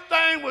 Them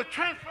things will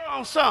transfer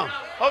on something.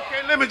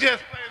 Okay, let me just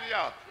explain to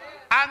y'all.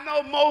 I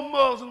know most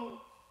Muslims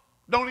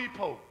don't eat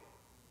pork.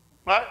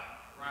 Right?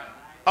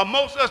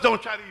 Most of us don't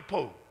try to eat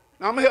pork.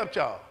 Now, I'm going to help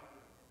y'all.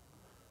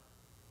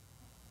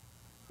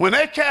 When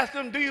they cast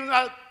them demons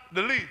out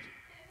the legion,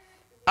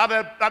 out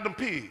of them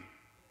pigs,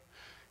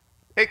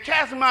 they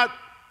cast him out,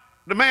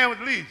 the man with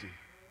legion.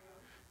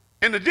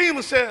 And the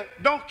demon said,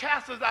 don't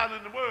cast us out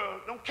in the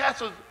world. Don't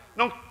cast us,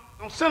 don't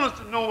send us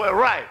nowhere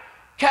right.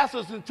 Cast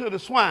us into the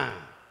swine.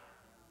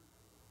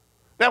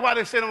 That's why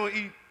they say they don't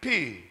eat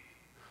pig.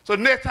 So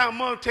next time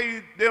mother tell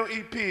you they don't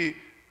eat pig,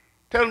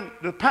 tell them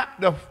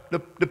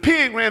the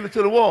pig ran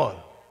into the water.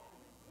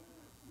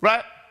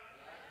 Right?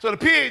 So the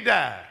pig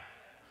died.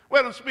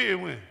 Where the spirit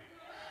went?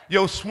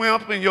 Your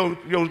swimp and your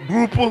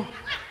grouper.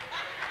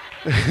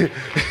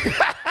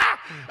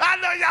 I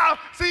know y'all,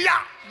 see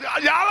y'all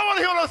don't want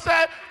to hear what I'm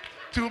saying.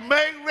 To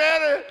make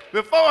ready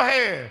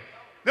beforehand.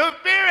 The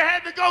spirit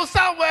had to go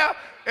somewhere,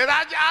 and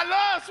I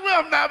love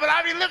swim now, but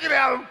I be looking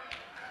at them.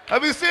 I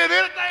be seeing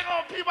anything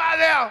on people out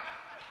there.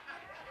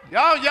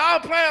 Y'all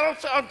playing,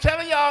 I'm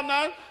telling y'all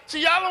now.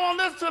 See, y'all don't want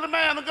to listen to the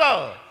man of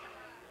God.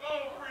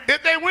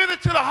 If they went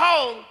into the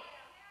hole,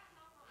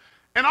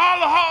 and all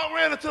the hog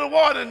ran into the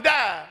water and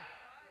died,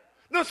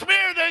 the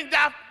spirits ain't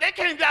die, they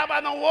can't die by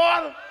no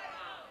water.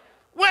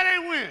 Where they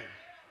went?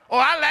 Oh,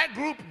 I like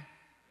grouping.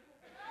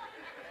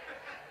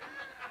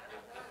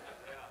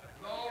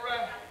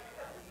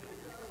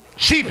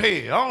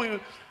 Sheephead. I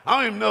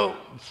don't even know.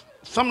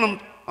 Some of them,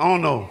 I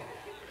don't know.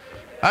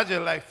 I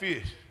just like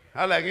fish.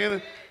 I like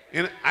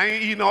I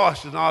ain't eating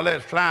oysters and all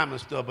that slime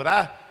and stuff,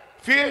 but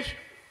fish,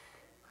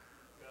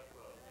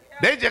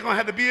 they just gonna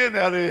have to be in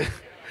there.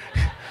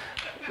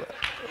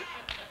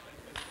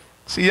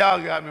 See,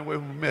 y'all got me away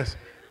from the mess.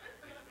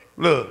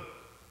 Look,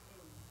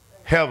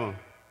 heaven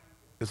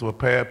is a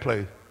prepared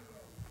place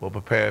for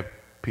prepared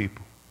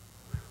people,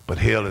 but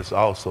hell is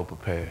also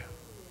prepared.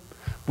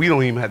 We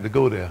don't even have to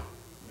go there.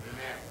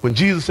 When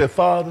Jesus said,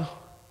 Father,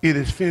 it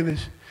is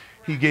finished,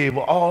 he gave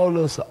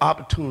all us the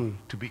opportunity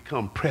to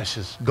become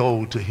precious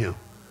gold to him.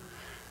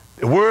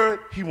 The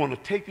word, he want to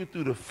take you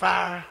through the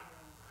fire,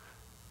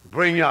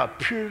 bring you out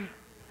pure,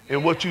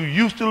 and what you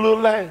used to look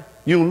like,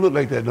 you don't look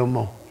like that no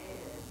more.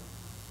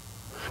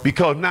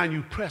 Because now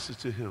you precious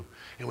to him.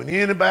 And when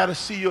anybody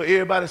see you or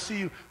everybody see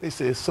you, they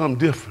say it's something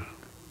different.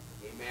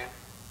 Amen.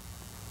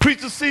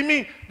 Preachers see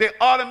me, they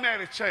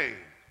automatically change.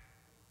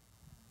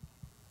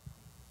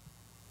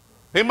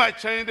 They might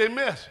change their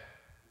message.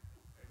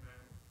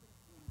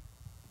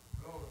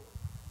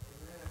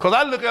 Because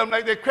I look at them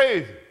like they're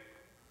crazy.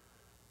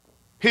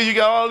 Here you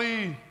got all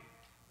these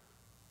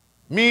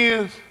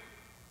men's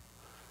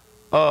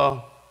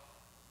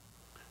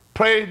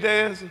praise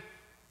dancing.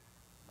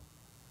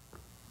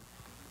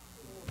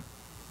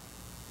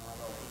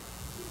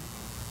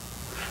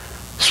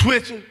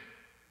 Switching,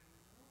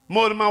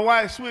 more than my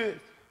wife switch.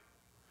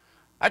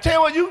 I tell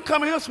you what, you can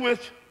come in here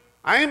switch.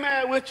 I ain't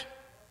mad with you.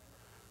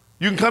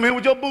 You can come in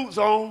with your boots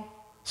on,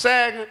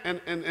 sagging,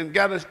 and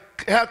got a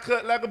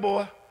haircut like a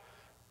boy.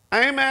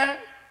 I ain't mad.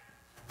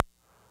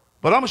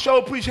 But I'm going to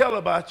sure preach hell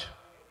about you.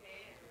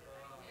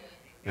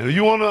 And if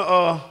you want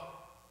to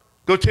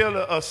go tell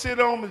a sit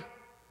on me,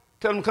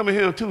 tell them to come in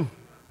here too.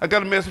 I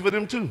got a message for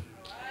them too.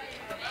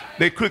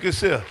 They quick as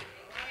hell.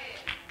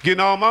 Getting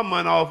all my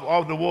money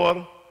off the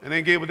water and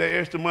ain't gave me that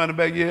extra money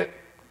back yet.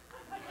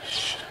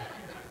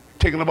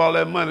 Taking up all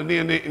that money,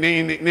 then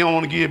they don't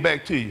want to give it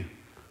back to you.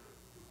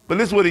 But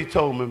this is what he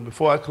told me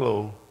before I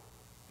close.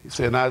 He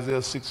said in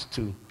Isaiah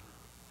 62,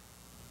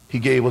 he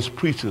gave us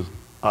preachers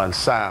an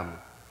assignment.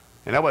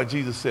 And that's why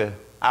Jesus said,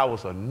 I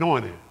was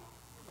anointed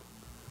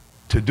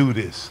to do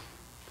this.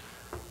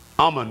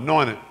 I'm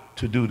anointed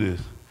to do this.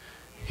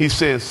 He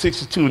said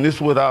 62, and this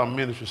is what our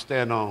ministry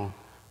stand on,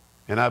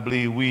 and I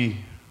believe we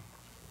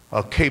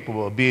are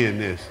capable of being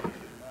this.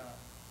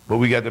 But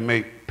we got to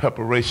make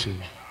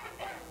preparation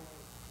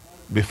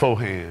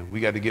beforehand. We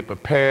got to get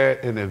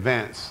prepared in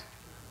advance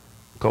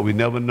because we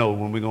never know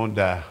when we're going to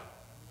die.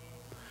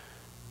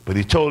 But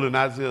he told in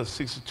Isaiah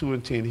 62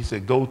 and 10, he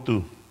said, go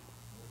through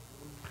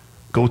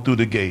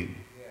the gate.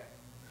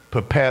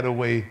 Prepare the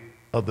way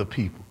of the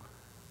people.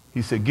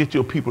 He said, get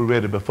your people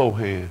ready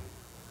beforehand.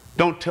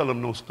 Don't tell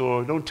them no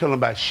story. Don't tell them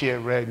about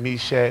Shadrach,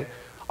 Meshach,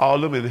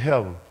 all of them in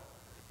heaven.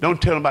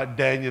 Don't tell them about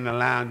Daniel and the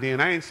lion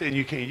den. I ain't saying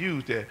you can't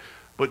use that,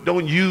 but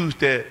don't use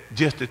that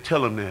just to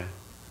tell them that.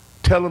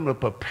 Tell them to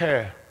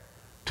prepare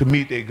to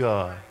meet their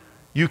God.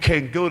 You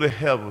can't go to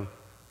heaven.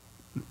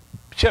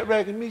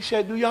 Shadrach and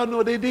Meshach, do y'all know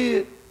what they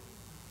did?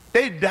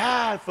 They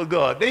died for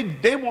God. They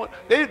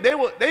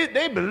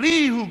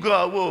believe who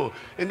God was.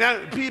 And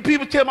now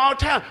people tell me all the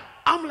time,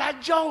 I'm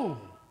like Job.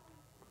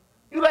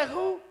 You like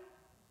who?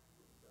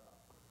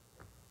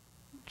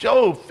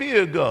 Job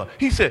feared God.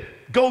 He said,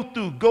 go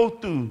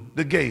through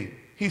the gate.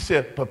 He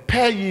said,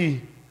 prepare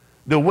ye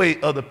the way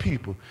of the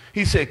people.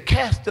 He said,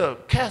 cast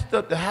up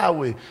the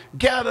highway,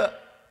 gather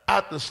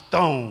out the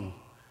stone.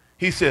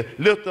 He said,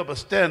 lift up a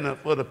standard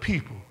for the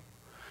people.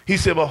 He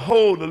said,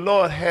 behold, the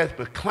Lord has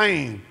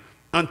proclaimed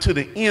unto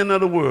the end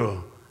of the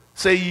world.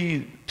 Say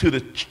ye to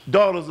the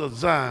daughters of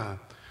Zion.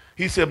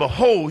 He said,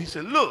 behold, he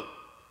said, look,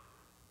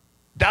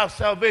 thou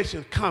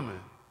salvation is coming.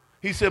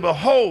 He said,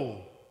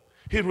 behold,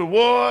 his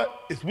reward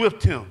is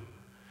with him,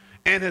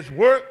 and his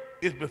work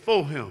is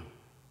before him.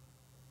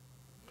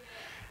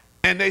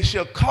 And they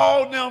shall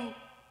call them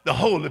the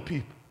holy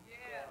people.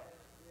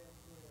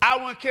 I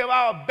wouldn't care if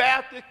I was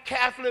Baptist,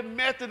 Catholic,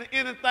 Methodist,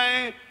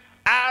 anything.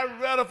 I'd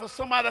rather for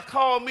somebody to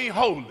call me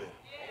holy.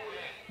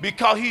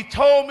 Because he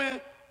told me,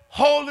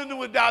 holiness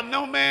without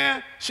no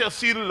man shall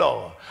see the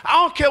Lord.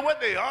 I don't care what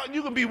they are.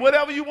 You can be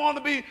whatever you want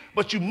to be,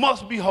 but you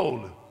must be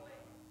holy.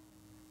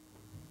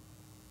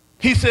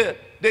 He said,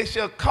 they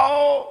shall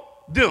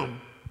call them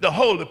the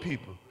holy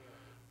people,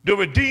 the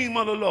redeemed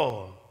of the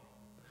Lord.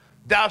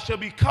 Thou shalt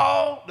be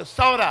called the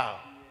sought out,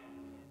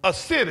 a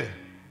city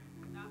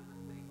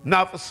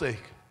not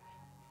forsaken.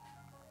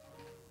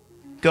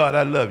 God,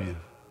 I love you.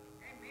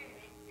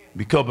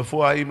 Because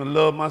before I even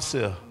love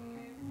myself,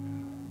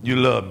 you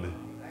love me.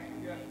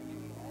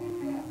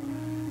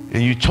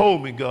 And you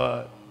told me,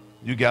 God,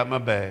 you got my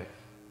back.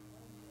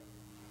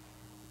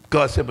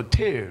 God said, but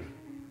Terry,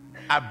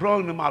 I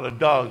brought them out of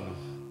darkness,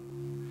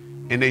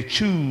 and they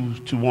choose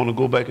to want to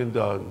go back in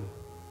darkness.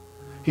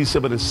 He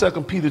said, but in 2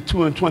 Peter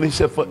 2 and 20, he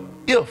said, for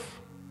if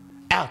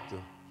after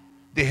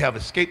they have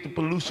escaped the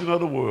pollution of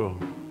the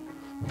world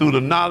through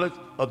the knowledge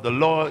of the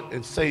Lord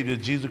and Savior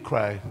Jesus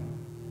Christ,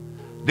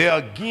 they are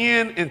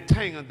again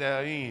entangled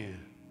therein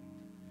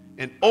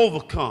and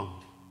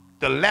overcome,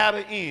 the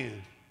latter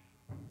end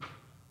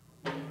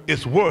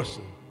is worse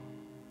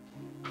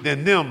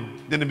than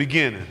the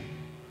beginning.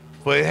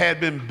 For it had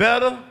been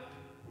better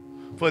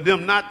for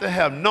them not to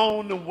have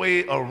known the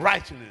way of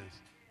righteousness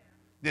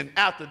than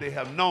after they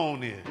have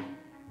known it.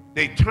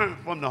 They turned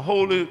from the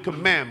holy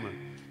commandment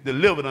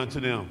delivered unto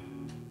them.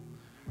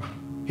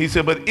 He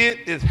said, but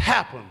it is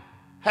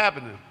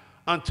happening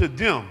unto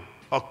them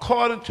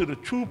according to the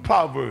true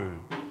proverb.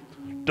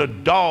 The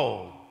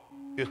dog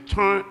is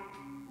turned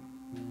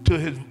to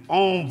his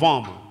own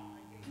vomit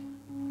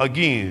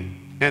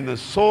again, and the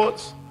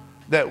sorts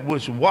that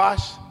which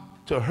wash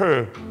to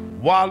her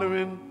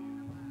wallowing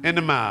in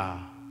the mire.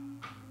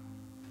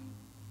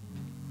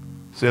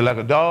 Say, like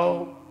a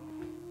dog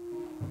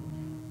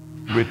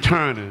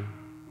returning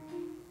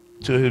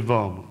to his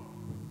vomit.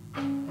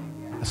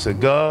 I said,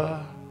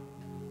 God,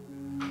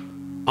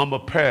 I'm a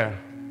prayer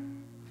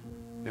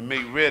and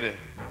make ready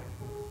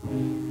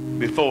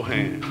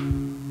beforehand.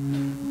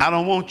 I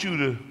don't want you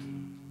to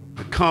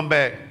come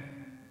back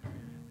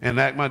and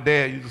like my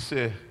dad used to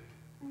say,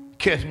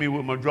 catch me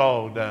with my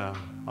drawers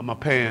down or my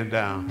pants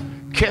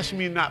down. Catch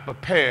me not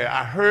prepared.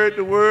 I heard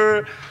the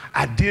word,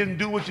 I didn't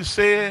do what you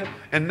said,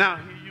 and now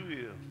here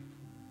you is.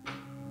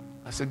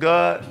 I said,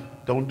 God,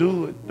 don't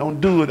do it. Don't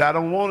do it. I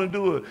don't want to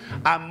do it.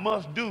 I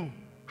must do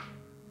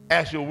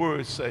as your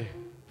words say.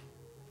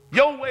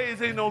 Your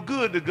ways ain't no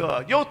good to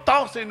God. Your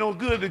thoughts ain't no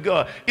good to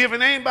God. If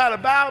it ain't by the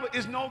Bible,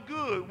 it's no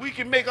good. We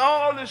can make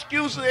all the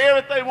excuses,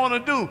 everything we want to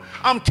do.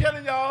 I'm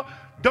telling y'all,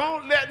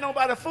 don't let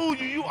nobody fool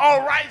you. You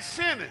all right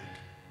sinning.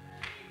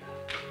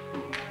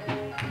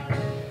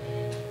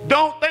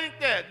 Don't think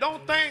that.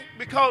 Don't think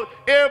because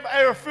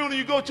every funeral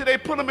you go to, they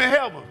put them in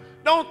heaven.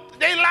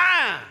 They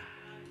lying.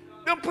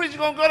 Them preachers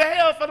gonna go to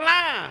hell for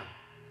lying.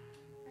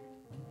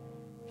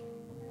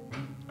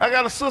 I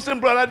got a sister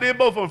and brother, I did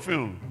both of them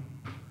funerals.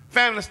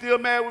 Family still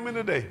mad with me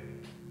today.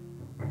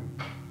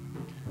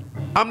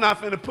 I'm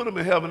not finna put them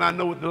in heaven. I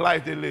know what the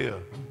life they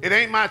live. It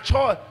ain't my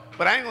choice,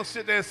 but I ain't gonna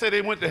sit there and say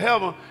they went to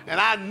heaven and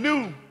I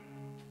knew.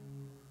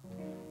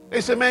 They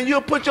said, man,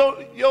 you'll put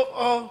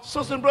your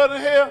sister and brother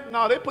in hell?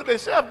 No, they put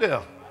themselves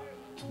there.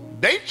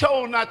 They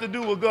chose not to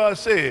do what God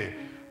said.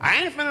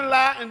 I ain't finna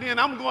lie and then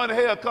I'm going to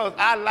hell because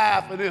I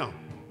lied for them.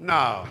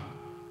 No,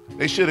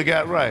 they should have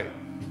got right.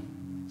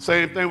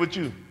 Same thing with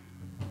you.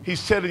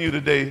 He's telling you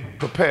today,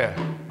 prepare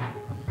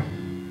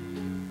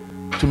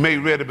to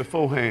make ready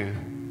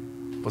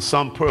beforehand for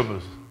some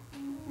purpose.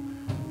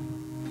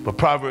 But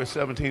Proverbs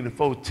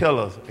 17:4 tell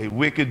us, a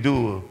wicked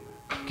doer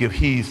give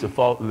heed to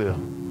false lips.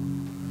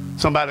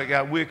 Somebody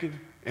got wicked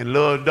and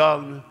love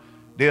darkness,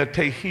 they'll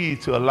take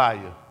heed to a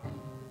liar.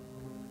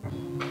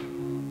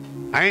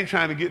 I ain't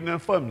trying to get nothing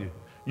from you.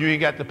 You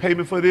ain't got to pay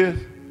me for this,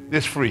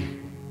 it's free.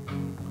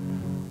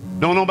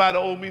 Don't nobody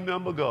owe me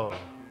nothing but God.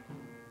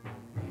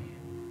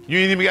 You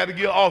ain't even got to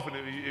give an offering.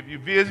 If you're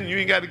visiting, you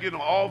ain't got to get an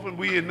offering.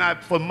 We are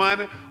not for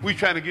money. We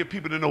trying to get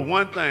people to know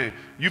one thing.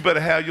 You better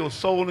have your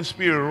soul and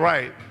spirit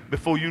right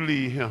before you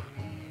leave here.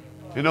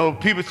 You know,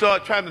 people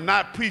start trying to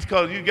not preach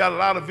because you got a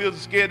lot of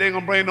visitors scared they ain't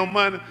going to bring no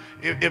money.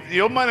 If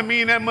your money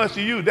mean that much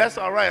to you, that's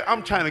all right.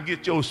 I'm trying to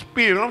get your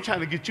spirit. I'm trying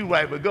to get you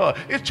right with God.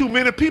 It's too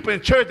many people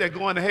in church that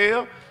going to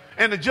hell,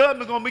 and the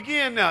judgment going to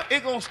begin now.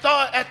 It's going to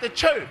start at the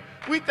church.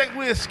 We think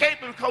we're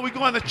escaping because we're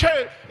going to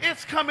church.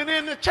 It's coming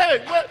in the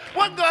church.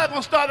 What God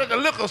going to start at the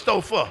liquor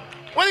store for?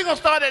 What he going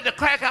to start at the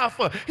crack house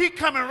for? He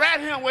coming right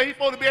here where he's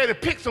supposed to be able to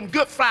pick some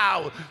good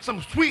flowers,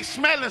 some sweet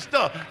smelling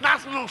stuff, not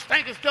some little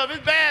stinking stuff.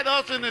 It's bad to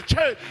us in the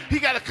church. He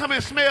got to come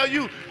and smell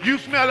you. You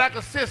smell like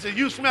a sissy.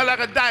 You smell like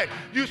a dyke.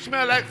 You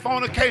smell like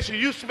fornication.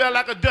 You smell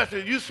like a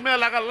dusty. You smell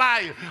like a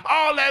liar.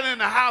 All that in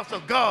the house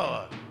of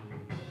God.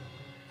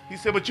 He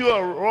said, but you're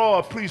a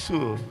royal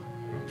priesthood,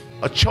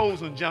 a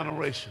chosen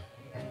generation,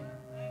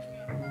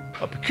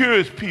 a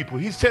curious people.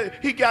 He said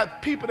he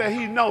got people that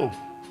he knows.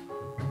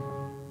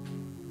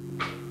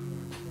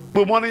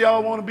 Would one of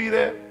y'all want to be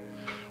that?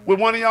 Would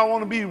one of y'all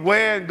want to be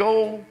wearing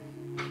gold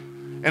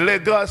and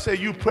let God say,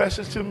 you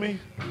precious to me?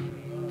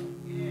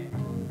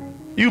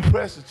 You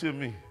precious to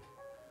me.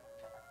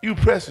 You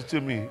precious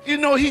to me. You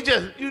know,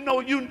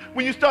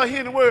 when you start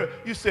hearing the word,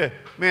 you say,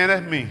 man,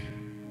 that's me.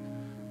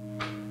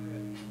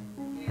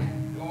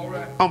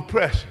 I'm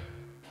precious.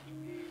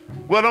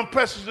 Whether I'm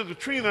precious to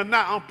Katrina or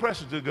not, I'm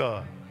precious to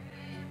God.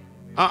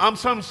 I'm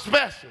something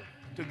special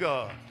to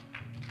God.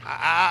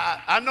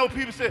 I know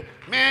people say,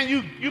 man,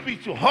 you be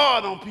too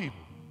hard on people.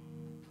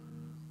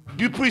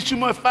 You preach too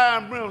much fire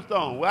and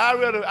brimstone. Well,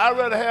 I'd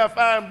rather have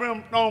fire and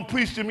brimstone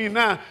preach to me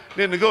now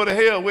than to go to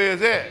hell where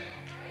it's at.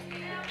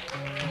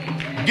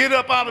 Get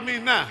up out of me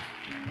now.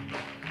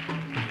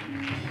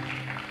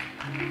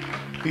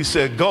 He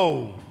said,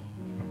 gold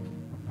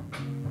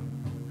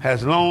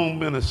has long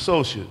been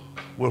associated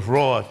with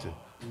royalty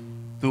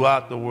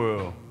throughout the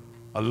world,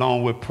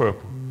 along with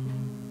purple.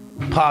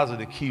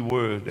 Positive key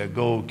words that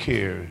gold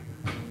carry: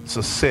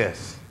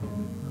 success,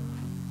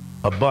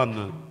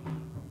 abundant,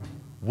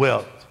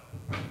 wealth,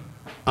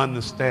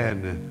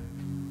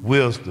 understanding,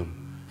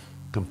 wisdom,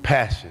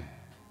 compassion,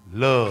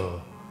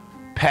 love,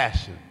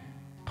 passion,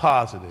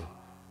 positive,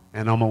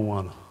 and I'm a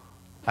winner.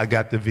 I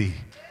got the V.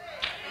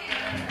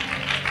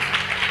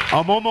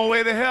 I'm on my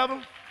way to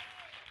heaven.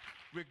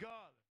 Regardless.